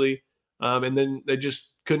 actually, and then they just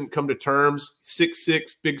couldn't come to terms.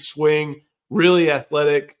 6'6", big swing, really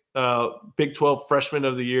athletic, Big 12 freshman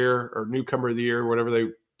of the year or newcomer of the year, whatever they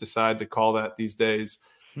decide to call that these days.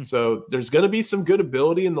 So there's going to be some good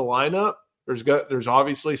ability in the lineup. There's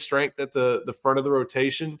obviously strength at the front of the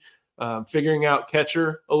rotation. Figuring out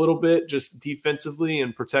catcher a little bit, just defensively,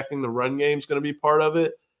 and protecting the run game is going to be part of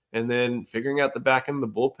it. And then figuring out the back end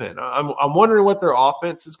of the bullpen. I'm wondering what their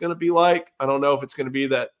offense is going to be like. I don't know if it's going to be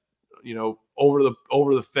that, over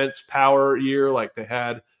the fence power year like they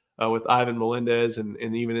had with Ivan Melendez and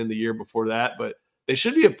even in the year before that. But they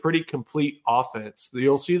should be a pretty complete offense.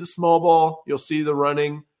 You'll see the small ball, you'll see the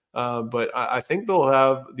running, but I think they'll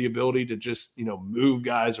have the ability to just move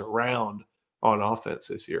guys around on offense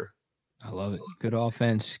this year. I love it. Good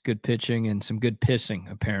offense, good pitching, and some good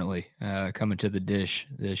pissing apparently coming to the dish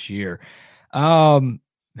this year. Man,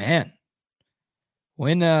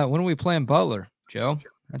 when are we playing Butler, Joe?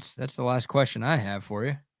 That's the last question I have for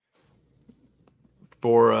you.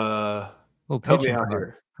 For help me out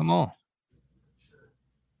here. Come on.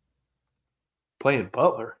 Playing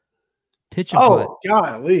Butler. Pitching. Oh,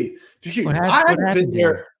 golly. I haven't been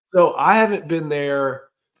there. So I haven't been there.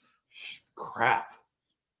 Crap.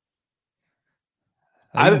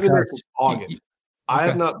 I haven't been there since August. I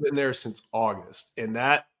have not been there since August. And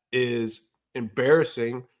that is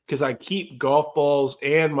embarrassing because I keep golf balls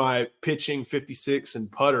and my pitching 56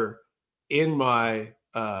 and putter in my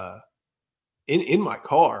in my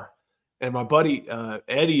car. And my buddy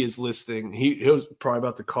Eddie is listening. He was probably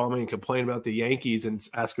about to call me and complain about the Yankees and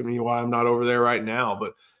asking me why I'm not over there right now.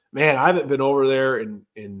 But man, I haven't been over there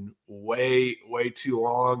in way, way too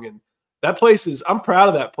long. And that place I'm proud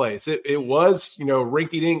of that place. It was,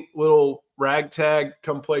 rinky-dink little ragtag,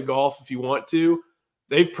 come play golf if you want to.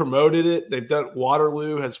 They've promoted it. They've done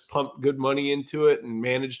Waterloo has pumped good money into it and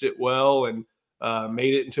managed it well and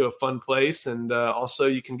made it into a fun place. And also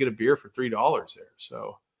you can get a beer for $3 there.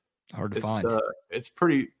 So hard to find. It's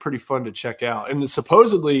pretty fun to check out. And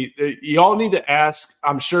supposedly you all need to ask,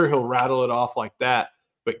 I'm sure he'll rattle it off like that,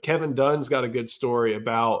 but Kevin Dunn's got a good story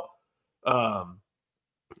about,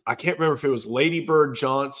 I can't remember if it was Lady Bird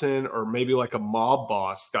Johnson or maybe like a mob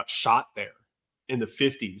boss got shot there in the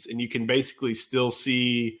 50s. And you can basically still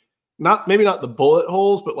see maybe not the bullet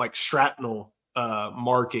holes, but like shrapnel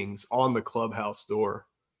markings on the clubhouse door.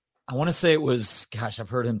 I want to say it was, I've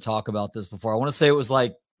heard him talk about this before. I want to say it was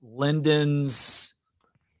like Lyndon's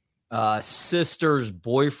sister's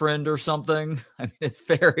boyfriend or something. I mean, it's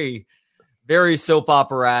very, very soap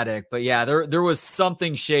operatic, but yeah, there was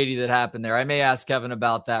something shady that happened there. I may ask Kevin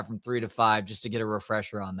about that from 3 to 5 just to get a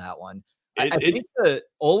refresher on that one. I think the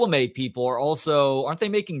Olame people aren't they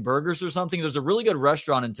making burgers or something? There's a really good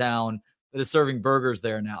restaurant in town that is serving burgers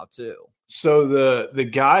there now too. So the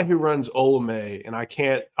guy who runs Olame, and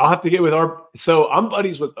I'll have to get with I'm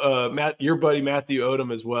buddies with your buddy Matthew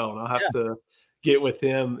Odom as well, and I'll have to get with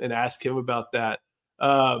him and ask him about that.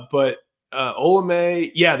 But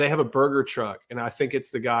Olame, they have a burger truck, and I think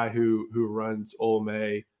it's the guy who runs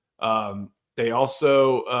Olame. They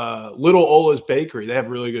also Little Ola's Bakery. They have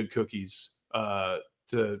really good cookies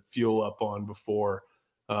to fuel up on before.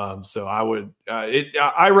 So I would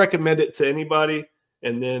I recommend it to anybody.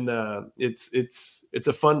 And then it's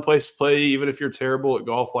a fun place to play, even if you're terrible at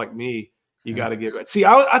golf like me. You got to get it. See,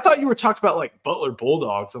 I thought you were talking about like Butler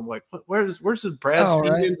Bulldogs. I'm like, where's the Brad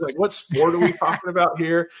Stevens? Right. Like, what sport are we talking about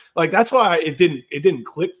here? Like, that's why it didn't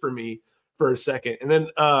click for me for a second. And then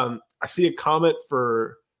I see a comment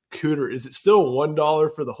for Cooter. Is it still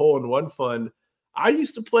 $1 for the hole-in-one fund? I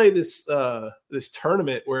used to play this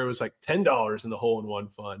tournament where it was like $10 in the hole-in-one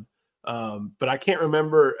fund. But I can't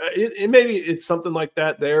remember. Maybe it's something like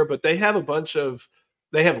that there. But they have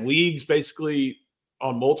they have leagues basically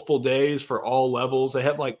on multiple days for all levels. They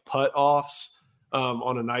have like putt offs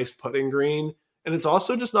on a nice putting green. And it's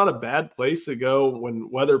also just not a bad place to go when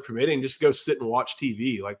weather permitting, just go sit and watch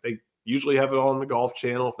TV. Like they usually have it on the Golf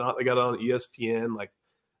Channel. If not, they got it on ESPN. Like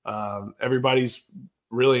everybody's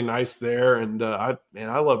really nice there. And I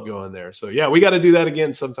love going there. So yeah, we got to do that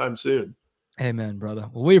again sometime soon. Amen, brother.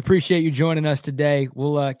 Well, we appreciate you joining us today.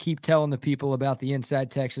 We'll keep telling the people about the Inside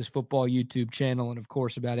Texas Football YouTube channel and, of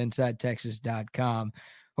course, about InsideTexas.com.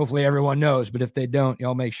 Hopefully everyone knows, but if they don't,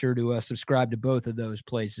 y'all make sure to subscribe to both of those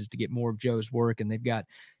places to get more of Joe's work. And they've got a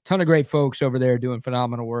ton of great folks over there doing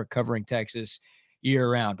phenomenal work covering Texas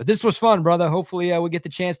year-round. But this was fun, brother. Hopefully we get the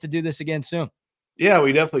chance to do this again soon. Yeah,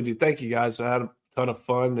 we definitely do. Thank you, guys. I had a ton of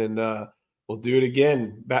fun, and we'll do it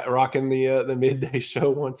again. Rocking the midday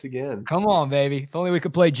show once again. Come on, baby. If only we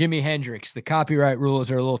could play Jimi Hendrix. The copyright rules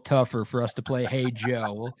are a little tougher for us to play Hey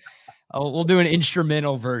Joe. We'll do an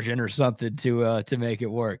instrumental version or something to make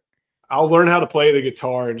it work. I'll learn how to play the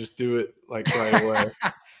guitar and just do it like right away.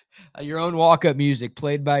 Your own walk-up music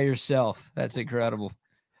played by yourself. That's incredible.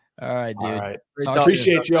 All right, dude. All right.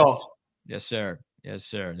 Appreciate y'all. Yes, sir. Yes,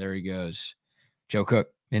 sir. There he goes. Joe Cook,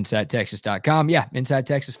 InsideTexas.com. Yeah, Inside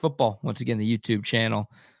Texas Football. Once again, the YouTube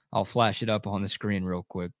channel. I'll flash it up on the screen real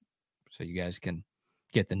quick so you guys can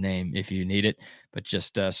get the name if you need it. But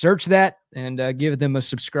just search that and give them a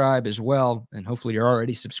subscribe as well. And hopefully you're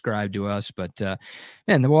already subscribed to us. But,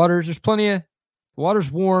 man, the water's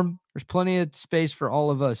warm. There's plenty of space for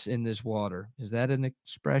all of us in this water. Is that an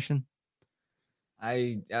expression?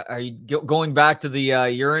 Are you going back to the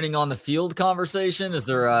urinating on the field conversation? Is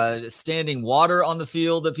there standing water on the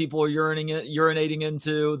field that people are urinating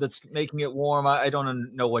into that's making it warm? I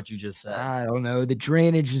don't know what you just said. I don't know. The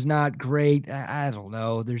drainage is not great. I don't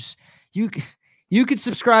know. You could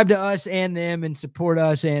subscribe to us and them and support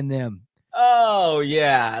us and them. Oh,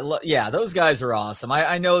 yeah. Yeah, those guys are awesome.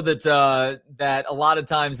 I know that that a lot of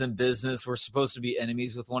times in business, we're supposed to be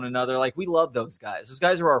enemies with one another. Like, we love those guys. Those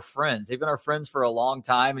guys are our friends. They've been our friends for a long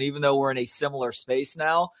time. And even though we're in a similar space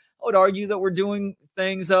now, I would argue that we're doing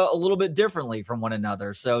things a little bit differently from one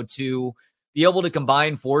another. So to be able to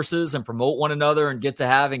combine forces and promote one another and get to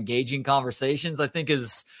have engaging conversations, I think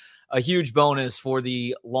is a huge bonus for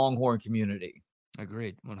the Longhorn community.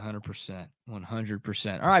 Agreed. 100%.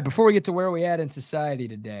 100%. All right. Before we get to where we at in society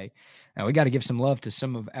today, now we got to give some love to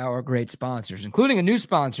some of our great sponsors, including a new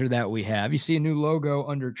sponsor that we have. You see a new logo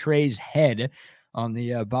under Trey's head on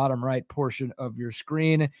the bottom right portion of your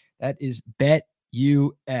screen. That is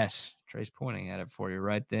BetUS. Trey's pointing at it for you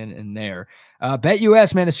right then and there.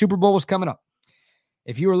 BetUS, man, the Super Bowl is coming up.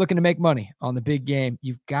 If you are looking to make money on the big game,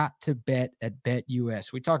 you've got to bet at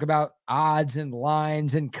BetUS. We talk about odds and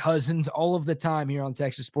lines and cousins all of the time here on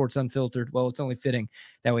Texas Sports Unfiltered. Well, it's only fitting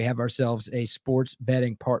that we have ourselves a sports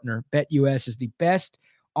betting partner. BetUS is the best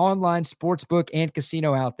online sports book and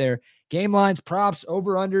casino out there. Game lines, props,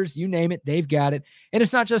 over-unders, you name it, they've got it. And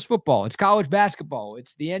it's not just football. It's college basketball.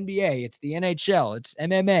 It's the NBA. It's the NHL. It's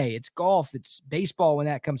MMA. It's golf. It's baseball when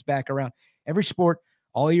that comes back around. Every sport,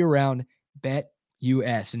 all year round, BetUS.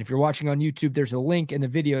 And if you're watching on YouTube, there's a link in the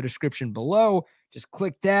video description below. Just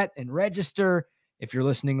click that and register. If you're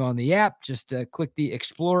listening on the app, just click the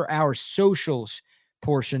Explore Our Socials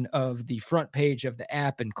portion of the front page of the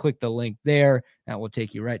app and click the link there. That will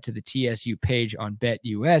take you right to the TSU page on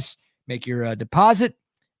BetUS. Make your deposit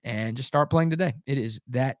and just start playing today. It is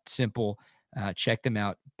that simple. Check them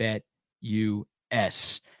out,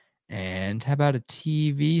 BetUS. And how about a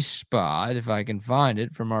TV spot, if I can find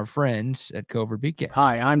it, from our friends at Covert BK?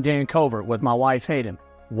 Hi, I'm Dan Covert with my wife Hayden.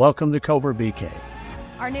 Welcome to Covert BK.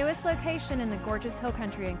 Our newest location in the gorgeous Hill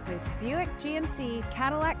Country includes Buick, GMC,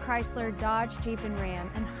 Cadillac, Chrysler, Dodge, Jeep, and Ram,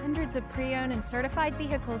 and hundreds of pre-owned and certified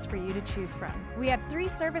vehicles for you to choose from. We have 3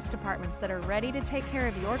 service departments that are ready to take care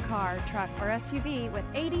of your car, truck, or SUV with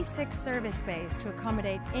 86 service bays to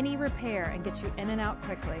accommodate any repair and get you in and out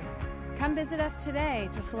quickly. Come visit us today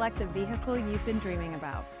to select the vehicle you've been dreaming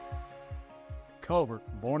about. Covert,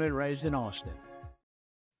 born and raised in Austin.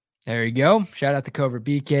 There you go. Shout out to Covert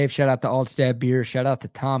BK. Shout out to Altstad Beer. Shout out to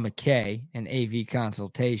Tom McKay and AV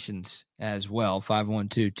Consultations as well.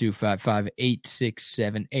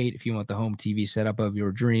 512-255-8678. If you want the home TV setup of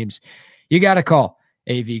your dreams, you got to call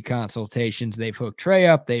AV Consultations. They've hooked Trey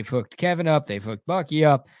up. They've hooked Kevin up. They've hooked Bucky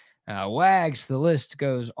up. Wags, the list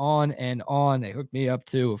goes on and on. They hooked me up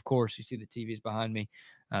too. Of course, you see the TVs behind me.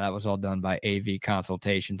 That was all done by AV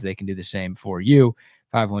Consultations. They can do the same for you.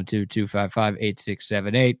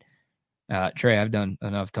 512-255-8678. Trey, I've done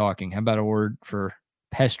enough talking. How about a word for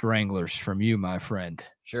pest wranglers from you, my friend?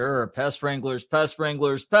 Sure. Pest wranglers, pest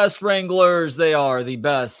wranglers, pest wranglers. They are the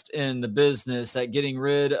best in the business at getting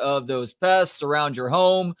rid of those pests around your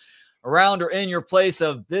home. around or in your place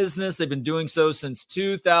of business. They've been doing so since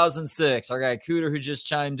 2006. Our guy Cooter, who just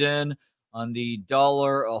chimed in on the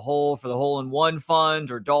 $1 a hole for the hole-in-one fund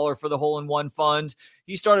or $1 for the hole-in-one fund.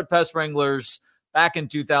 He started Pest Wranglers back in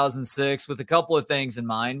 2006 with a couple of things in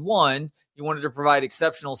mind. One, he wanted to provide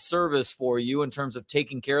exceptional service for you in terms of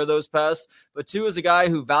taking care of those pests. But two, as a guy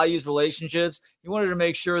who values relationships, he wanted to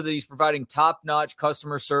make sure that he's providing top-notch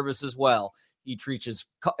customer service as well. He treats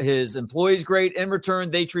his employees great. In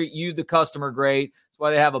return, they treat you, the customer, great. That's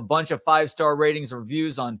why they have a bunch of 5-star ratings and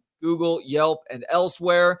reviews on Google, Yelp, and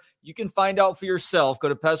elsewhere. You can find out for yourself. Go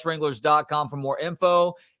to pestwranglers.com for more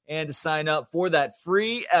info and to sign up for that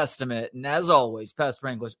free estimate. And as always, Pest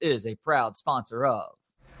Wranglers is a proud sponsor of.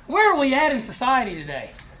 Where are we at in society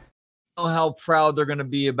today? I don't know how proud they're going to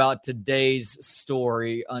be about today's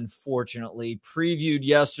story, unfortunately. Previewed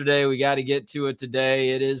yesterday. We got to get to it today.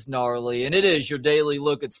 It is gnarly, and it is your daily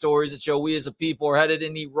look at stories that show we as a people are headed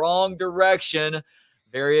in the wrong direction.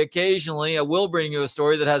 Very occasionally, I will bring you a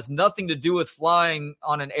story that has nothing to do with flying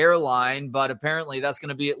on an airline, but apparently that's going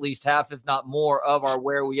to be at least half, if not more, of our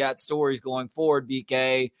Where We At stories going forward,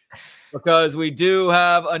 BK, because we do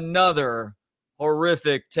have another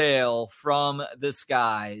horrific tale from the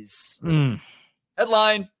skies.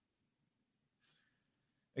 Headline: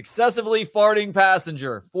 excessively farting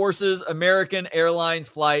passenger forces American Airlines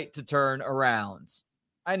flight to turn around.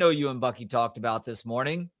 I know you and Bucky talked about this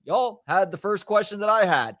morning. Y'all had the first question that I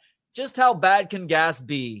had. Just how bad can gas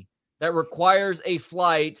be that requires a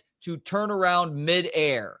flight to turn around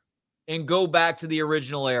midair and go back to the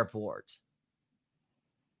original airport?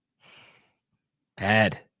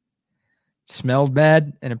 Bad. Smelled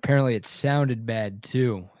bad, and apparently it sounded bad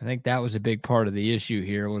too. I think that was a big part of the issue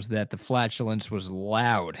here, was that the flatulence was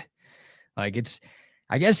loud. I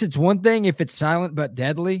guess it's one thing if it's silent but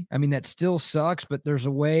deadly. I mean, that still sucks, but there's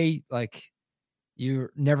a way, like,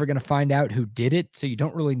 you're never going to find out who did it, so you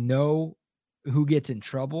don't really know who gets in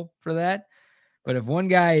trouble for that. But if one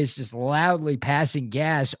guy is just loudly passing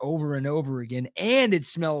gas over and over again, and it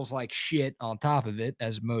smells like shit on top of it,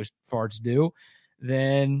 as most farts do,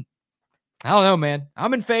 then I don't know, man.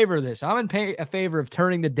 I'm in favor of this. I'm in favor of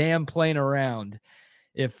turning the damn plane around.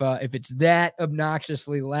 If it's that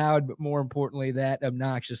obnoxiously loud, but more importantly, that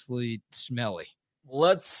obnoxiously smelly.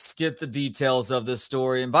 Let's get the details of this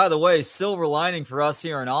story. And by the way, silver lining for us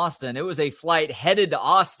here in Austin, it was a flight headed to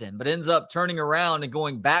Austin, but ends up turning around and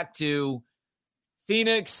going back to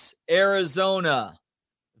Phoenix, Arizona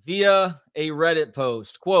via a Reddit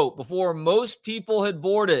post. Quote, before most people had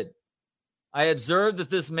boarded, I observed that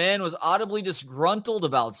this man was audibly disgruntled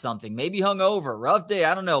about something, maybe hungover, rough day,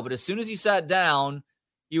 I don't know. But as soon as he sat down,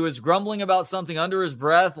 he was grumbling about something under his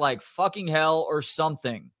breath, like fucking hell or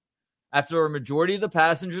something. After a majority of the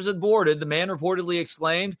passengers had boarded, the man reportedly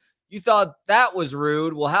exclaimed, "You thought that was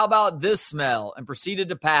rude? Well, how about this smell?" and proceeded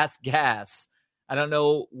to pass gas. I don't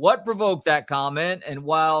know what provoked that comment, and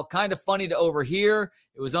while kind of funny to overhear,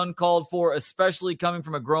 it was uncalled for, especially coming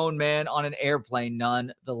from a grown man on an airplane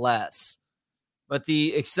nonetheless. But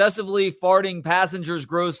the excessively farting passengers'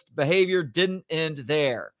 gross behavior didn't end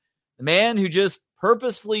there. The man who just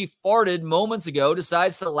purposefully farted moments ago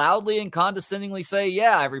decides to loudly and condescendingly say,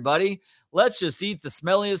 "Yeah, everybody, let's just eat the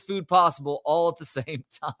smelliest food possible all at the same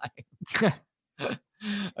time."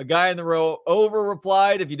 A guy in the row over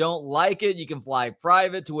replied, "If you don't like it, you can fly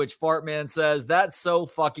private," to which Fartman says, "That's so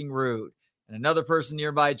fucking rude." And another person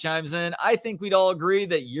nearby chimes in, "I think we'd all agree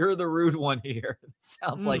that you're the rude one here." It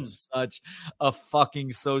sounds like such a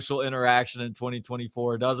fucking social interaction in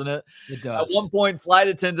 2024, doesn't it? It does. At one point, flight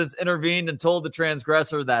attendants intervened and told the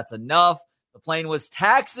transgressor that's enough. The plane was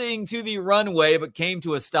taxiing to the runway, but came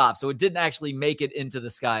to a stop. So it didn't actually make it into the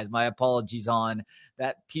skies. My apologies on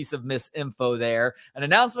that piece of misinfo there. An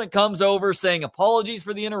announcement comes over saying, "Apologies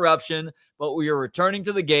for the interruption, but we are returning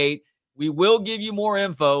to the gate. We will give you more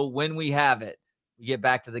info when we have it." We get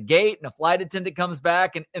back to the gate, and a flight attendant comes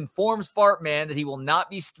back and informs Fartman that he will not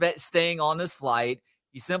be staying on this flight.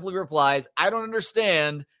 He simply replies, "I don't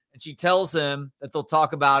understand." And she tells him that they'll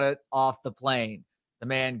talk about it off the plane. The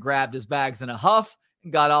man grabbed his bags in a huff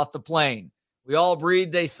and got off the plane. We all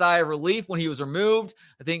breathed a sigh of relief when he was removed.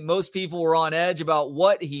 I think most people were on edge about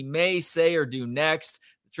what he may say or do next.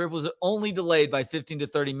 The trip was only delayed by 15 to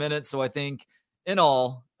 30 minutes, so I think in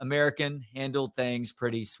all, American handled things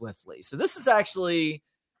pretty swiftly. So this is actually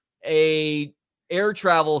a air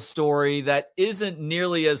travel story that isn't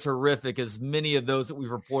nearly as horrific as many of those that we've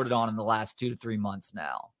reported on in the last 2 to 3 months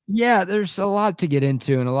now. Yeah, there's a lot to get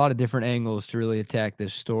into and a lot of different angles to really attack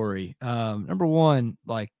this story. Number one,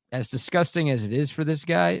 like, as disgusting as it is for this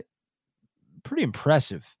guy, pretty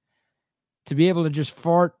impressive to be able to just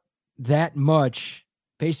fart that much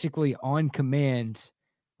basically on command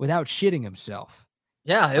without shitting himself.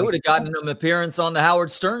 Yeah, it would have gotten him an appearance on the Howard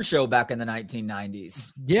Stern show back in the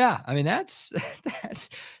 1990s. Yeah, I mean that's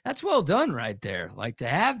well done right there. Like to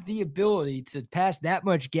have the ability to pass that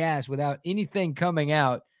much gas without anything coming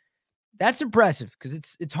out, that's impressive because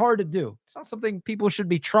it's hard to do. It's not something people should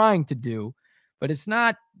be trying to do, but it's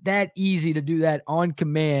not that easy to do that on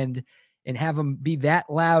command and have them be that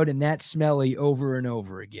loud and that smelly over and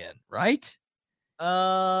over again, right?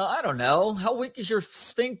 I don't know. How weak is your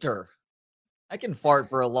sphincter? I can fart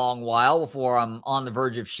for a long while before I'm on the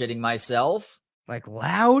verge of shitting myself. Like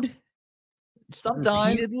loud?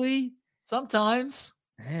 Sometimes. Repeatedly? Sometimes.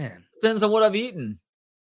 Man. Depends on what I've eaten.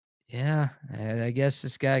 Yeah, I guess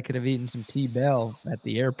this guy could have eaten some T-Bell at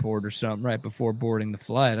the airport or something right before boarding the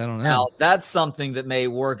flight. I don't know. Now, that's something that may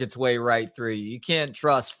work its way right through you. You can't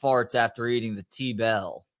trust farts after eating the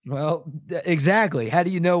T-Bell. Well, exactly. How do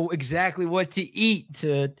you know exactly what to eat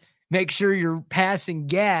to make sure you're passing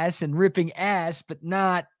gas and ripping ass, but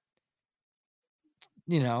not,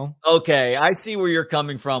 Okay, I see where you're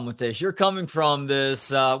coming from with this. You're coming from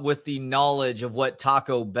this with the knowledge of what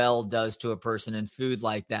Taco Bell does to a person in food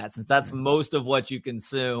like that, since that's most of what you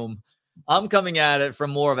consume. I'm coming at it from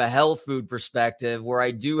more of a health food perspective where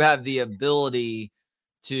I do have the ability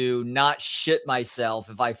to not shit myself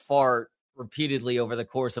if I fart repeatedly over the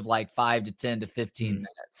course of like 5 to 10 to 15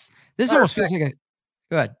 minutes. This almost feels like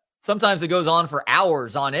go ahead. Sometimes it goes on for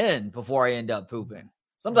hours on end before I end up pooping.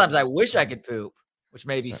 Sometimes I wish I could poop, which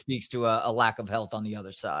maybe speaks to a lack of health on the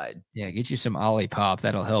other side. Yeah, get you some Olipop.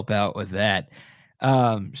 That'll help out with that.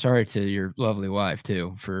 Sorry to your lovely wife,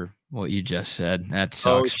 too, for what you just said. That sucks.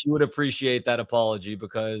 Oh, she would appreciate that apology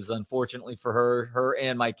because, unfortunately for her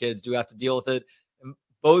and my kids do have to deal with it.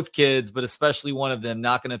 Both kids, but especially one of them,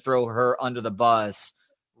 not going to throw her under the bus,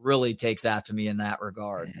 really takes after me in that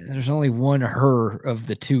regard. There's only one her of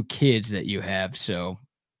the two kids that you have, so.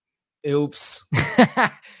 Oops.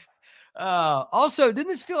 Also, didn't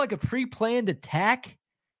this feel like a pre-planned attack?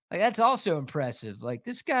 Like that's also impressive. Like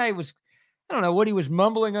this guy was, I don't know what he was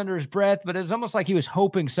mumbling under his breath, but it was almost like he was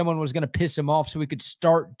hoping someone was going to piss him off so he could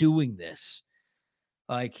start doing this.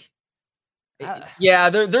 Like, yeah,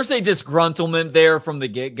 there's a disgruntlement there from the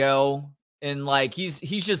get-go. And like he's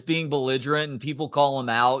just being belligerent and people call him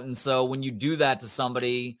out. And so when you do that to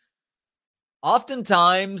somebody,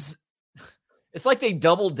 oftentimes it's like they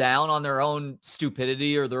double down on their own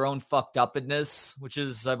stupidity or their own fucked upness, which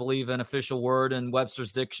is, I believe, an official word in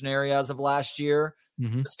Webster's dictionary as of last year.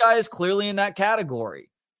 Mm-hmm. This guy is clearly in that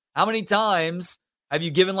category. How many times have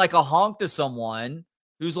you given like a honk to someone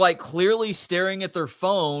who's like clearly staring at their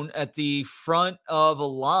phone at the front of a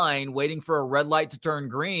line waiting for a red light to turn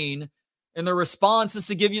green? And the response is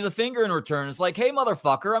to give you the finger in return. It's like, hey,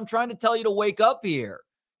 motherfucker, I'm trying to tell you to wake up here.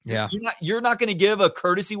 Yeah. You're not going to give a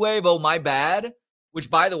courtesy wave. Oh, my bad. Which,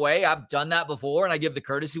 by the way, I've done that before. And I give the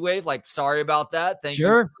courtesy wave. Like, sorry about that. Thank you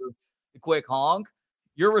for the quick honk.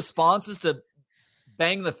 Your response is to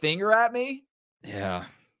bang the finger at me. Yeah,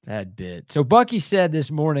 that bit. So Bucky said this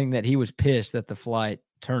morning that he was pissed that the flight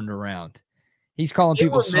turned around. He's calling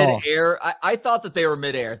people soft. Mid-air. I thought that they were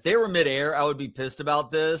midair. If they were midair, I would be pissed about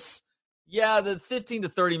this. Yeah, the 15 to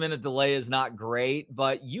 30 minute delay is not great,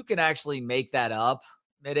 but you can actually make that up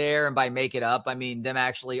midair. And by make it up, I mean them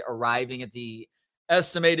actually arriving at the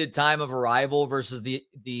estimated time of arrival versus the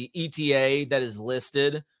ETA that is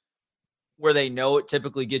listed, where they know it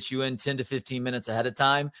typically gets you in 10 to 15 minutes ahead of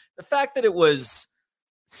time. The fact that it was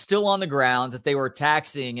still on the ground, that they were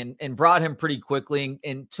taxiing and brought him pretty quickly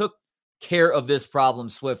and took care of this problem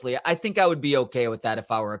swiftly, I think I would be okay with that if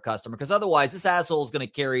I were a customer, because otherwise this asshole is going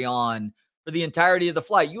to carry on for the entirety of the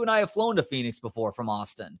flight. You and I have flown to Phoenix before from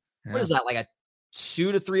Austin. Yeah. What is that, like a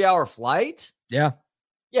 2 to 3 hour flight? Yeah.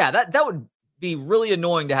 Yeah, that would be really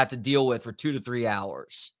annoying to have to deal with for 2 to 3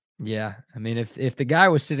 hours. Yeah. I mean, if the guy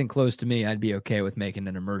was sitting close to me, I'd be okay with making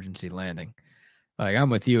an emergency landing. Like, I'm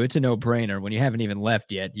with you. It's a no-brainer. When you haven't even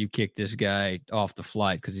left yet, you kick this guy off the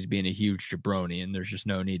flight because he's being a huge jabroni, and there's just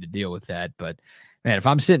no need to deal with that. But, man, if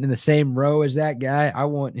I'm sitting in the same row as that guy, I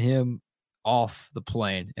want him off the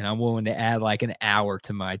plane, and I'm willing to add like an hour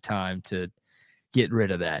to my time to get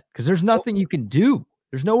rid of that, because there's nothing you can do.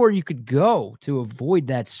 There's nowhere you could go to avoid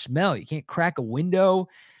that smell. You can't crack a window.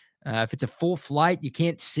 If it's a full flight, you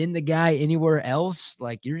can't send the guy anywhere else.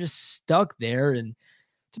 Like, you're just stuck there, and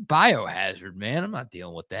it's a biohazard, man. I'm not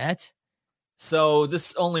dealing with that. So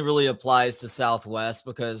this only really applies to Southwest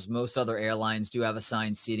because most other airlines do have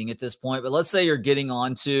assigned seating at this point. But let's say you're getting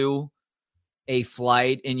onto a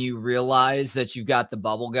flight and you realize that you've got the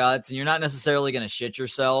bubble guts and you're not necessarily going to shit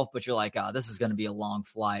yourself, but you're like, oh, this is going to be a long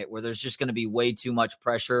flight where there's just going to be way too much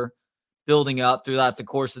pressure building up throughout the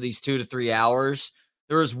course of these 2 to 3 hours.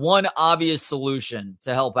 There is one obvious solution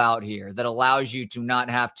to help out here that allows you to not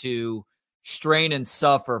have to strain and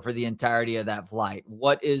suffer for the entirety of that flight.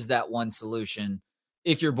 What is that one solution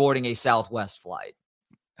if you're boarding a Southwest flight?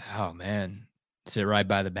 Oh, man. Sit right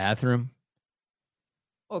by the bathroom.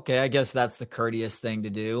 Okay, I guess that's the courteous thing to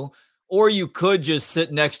do. Or you could just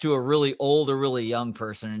sit next to a really old or really young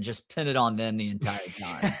person and just pin it on them the entire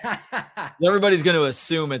time. Everybody's going to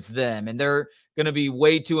assume it's them, and they're going to be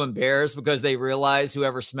way too embarrassed because they realize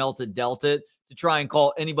whoever smelt it dealt it to try and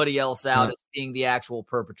call anybody else out as being the actual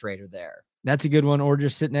perpetrator there. That's a good one. Or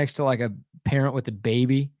just sit next to like a parent with a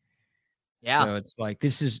baby. Yeah. So it's like,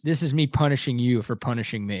 this is me punishing you for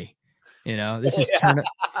punishing me. This is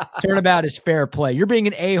turnabout is fair play. You're being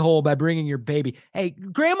an a-hole by bringing your baby. Hey,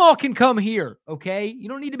 grandma can come here, okay? You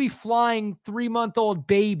don't need to be flying 3-month-old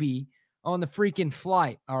baby on the freaking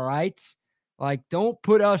flight, all right? Like, don't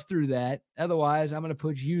put us through that. Otherwise, I'm going to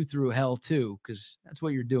put you through hell too, because that's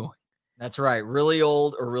what you're doing. That's right. Really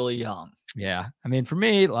old or really young. Yeah. I mean, for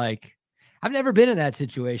me, like, I've never been in that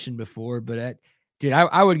situation before, but dude,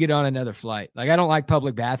 I would get on another flight. Like, I don't like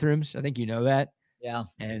public bathrooms. I think you know that. Yeah.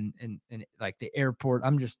 And like the airport,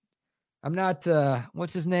 I'm not,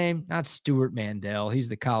 what's his name? Not Stuart Mandel. He's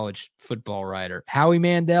the college football writer. Howie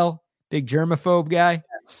Mandel, big germaphobe guy.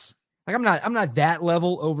 Yes. Like, I'm not that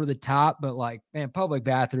level over the top, but like, man, public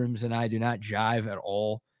bathrooms and I do not jive at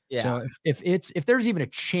all. Yeah. So if there's even a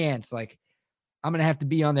chance, like, I'm going to have to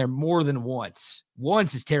be on there more than once.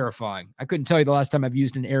 Once is terrifying. I couldn't tell you the last time I've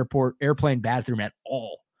used an airplane bathroom at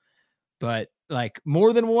all. But like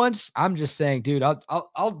more than once, I'm just saying, dude,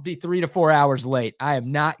 I'll be 3 to 4 hours late. I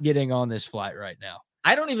am not getting on this flight right now.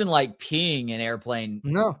 I don't even like peeing in airplane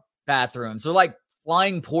bathrooms. They're like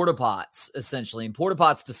flying porta pots, essentially. And porta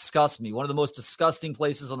pots disgust me. One of the most disgusting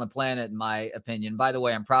places on the planet, in my opinion. By the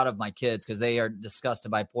way, I'm proud of my kids because they are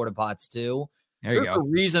disgusted by porta pots too. There you There's go. a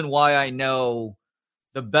reason why I know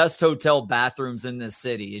the best hotel bathrooms in this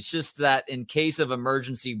city. It's just that in case of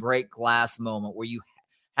emergency break glass moment where you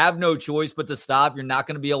have no choice but to stop, you're not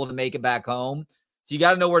going to be able to make it back home. So you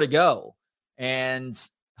got to know where to go. And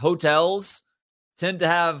hotels tend to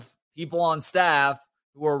have people on staff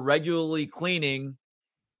who are regularly cleaning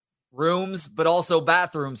rooms, but also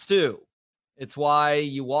bathrooms too. It's why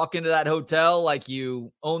you walk into that hotel like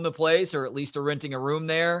you own the place, or at least are renting a room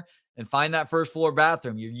there, and find that first floor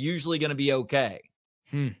bathroom. You're usually going to be okay.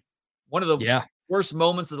 One of the worst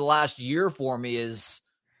moments of the last year for me is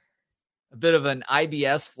a bit of an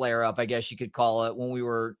IBS flare up, I guess you could call it, when we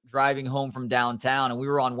were driving home from downtown and we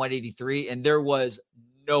were on 183 and there was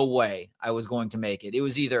no way I was going to make it. It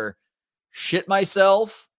was either shit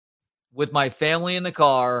myself with my family in the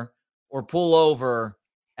car or pull over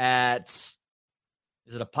at, is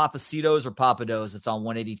it a Papacitos or Papados? It's on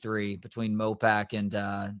 183 between Mopac and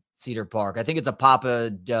Cedar Park. I think it's a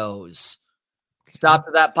Papados. Stopped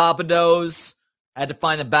at that Papados, had to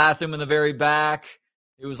find the bathroom in the very back.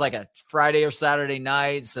 It was like a Friday or Saturday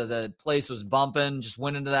night, so the place was bumping. Just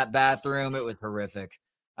went into that bathroom. It was horrific.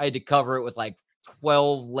 I had to cover it with like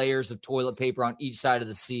 12 layers of toilet paper on each side of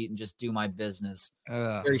the seat and just do my business.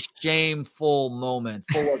 Very shameful moment,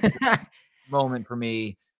 moment for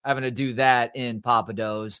me having to do that in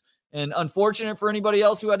Papados. And unfortunate for anybody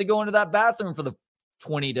else who had to go into that bathroom for the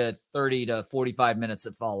 20 to 30 to 45 minutes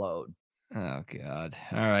that followed. Oh, God.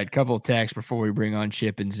 All right. Couple of texts before we bring on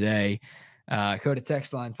Chip and Zay. Go to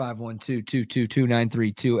text line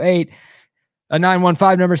 512-222-9328. A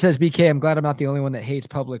 915 number says, BK, I'm glad I'm not the only one that hates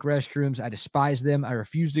public restrooms. I despise them. I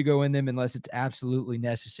refuse to go in them unless it's absolutely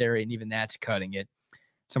necessary, and even that's cutting it.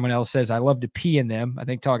 Someone else says, I love to pee in them. I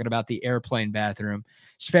think talking about the airplane bathroom,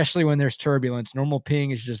 especially when there's turbulence. Normal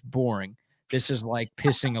peeing is just boring. This is like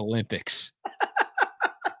pissing Olympics.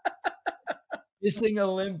 Pissing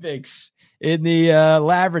Olympics in the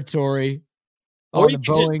lavatory. Or you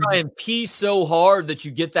can just try and pee so hard that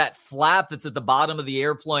you get that flap that's at the bottom of the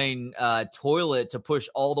airplane toilet to push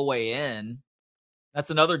all the way in. That's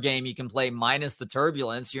another game you can play minus the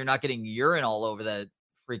turbulence. You're not getting urine all over the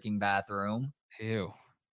freaking bathroom. Ew.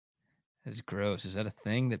 That's gross. Is that a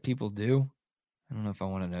thing that people do? I don't know if I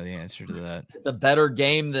want to know the answer to that. It's a better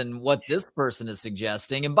game than what this person is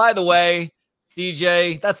suggesting. And by the way,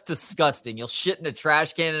 DJ, that's disgusting. You'll shit in a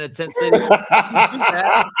trash can in a tent city. You're going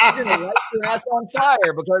to light your ass on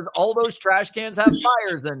fire because all those trash cans have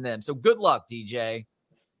fires in them. So good luck, DJ.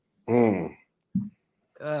 Oh,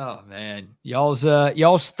 man.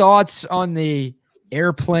 Y'all's thoughts on the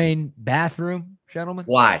airplane bathroom, gentlemen?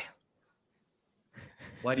 Why?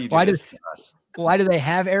 Why do you do this to us? Why do they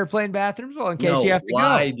have airplane bathrooms? Well, in case you have to go.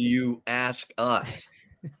 Why do you ask us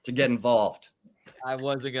to get involved? I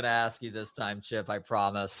wasn't going to ask you this time, Chip. I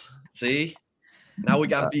promise. See, now we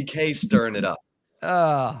got BK stirring it up.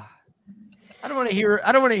 I don't want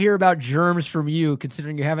to hear about germs from you,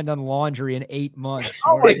 considering you haven't done laundry in 8 months.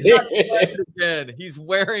 Oh my God, again. He's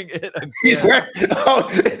wearing it again.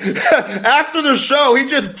 After the show, he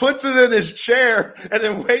just puts it in his chair and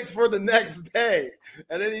then waits for the next day,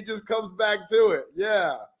 and then he just comes back to it.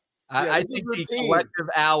 Yeah. I think the collective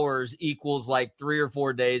hours equals like 3 or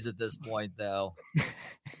 4 days at this point, though.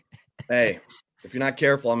 Hey, if you're not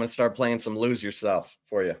careful, I'm going to start playing some Lose Yourself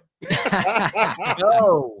for you.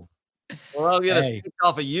 No. Well, I'll get a kick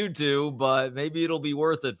off of YouTube, but maybe it'll be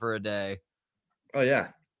worth it for a day. Oh, yeah.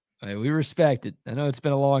 Hey, we respect it. I know it's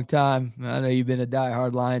been a long time. I know you've been a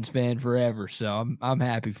diehard Lions fan forever, so I'm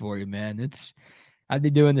happy for you, man. I'd be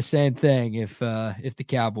doing the same thing if the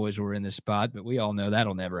Cowboys were in this spot, but we all know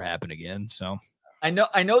that'll never happen again. So I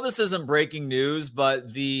know this isn't breaking news,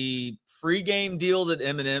 but the pregame deal that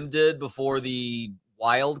Eminem did before the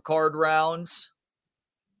wild card round,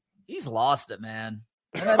 he's lost it, man.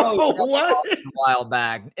 And I know what? A while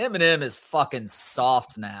back, Eminem is fucking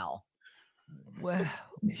soft now. Wow.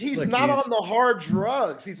 He's not on the hard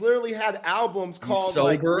drugs. He's literally had albums called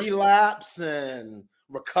like Relapse and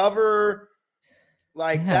Recover.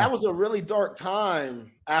 Like that was a really dark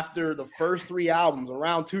time after the first 3 albums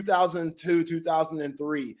around 2002,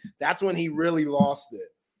 2003. That's when he really lost it.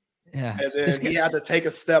 Yeah. And then he had to take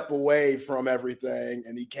a step away from everything,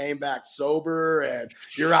 and he came back sober, and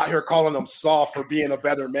you're out here calling him soft for being a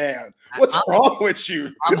better man. What's wrong with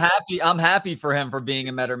you? I'm happy for him for being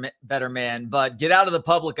a better man, but get out of the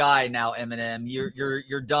public eye now, Eminem.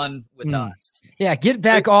 You're done with us. Yeah, get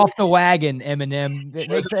back off the wagon, Eminem.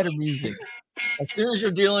 Make better music. As soon as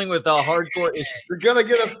you're dealing with hardcore issues, you're gonna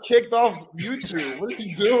get us kicked off YouTube. What are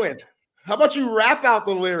you doing? How about you rap out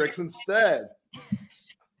the lyrics instead?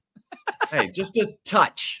 Hey, just a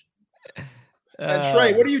touch. And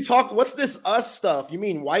Trey, what are you talking? What's this us stuff? You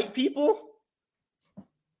mean white people?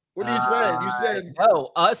 What did you say? You said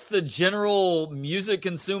no, us, the general music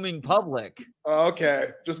consuming public. Oh, okay,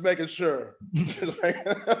 just making sure.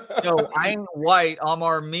 No, I'm white. I'm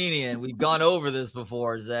Armenian. We've gone over this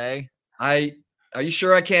before, Zay. Are you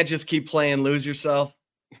sure I can't just keep playing Lose Yourself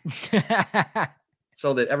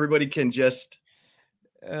so that everybody can just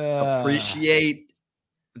appreciate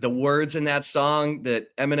the words in that song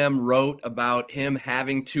that Eminem wrote about him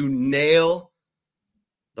having to nail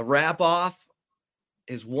the rap off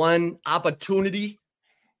is one opportunity,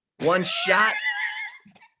 one shot.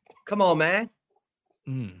 Come on, man.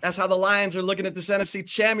 That's how the Lions are looking at this NFC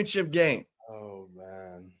Championship game. Oh,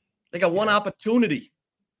 man. They got one opportunity.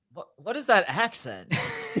 What is that accent?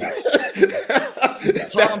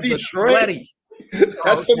 Tom's a sweaty.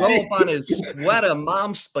 That's roll up on his sweater,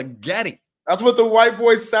 mom spaghetti. That's what the white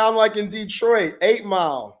boys sound like in Detroit. 8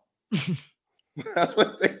 Mile. That's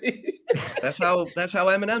what they. That's how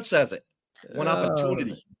Eminem says it. One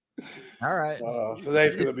opportunity. All right.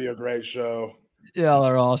 Today's gonna be a great show. Y'all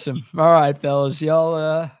are awesome. All right, fellas.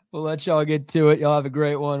 Y'all we'll let y'all get to it. Y'all have a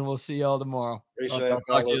great one. We'll see y'all tomorrow. Appreciate it.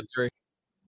 Talk to you 3.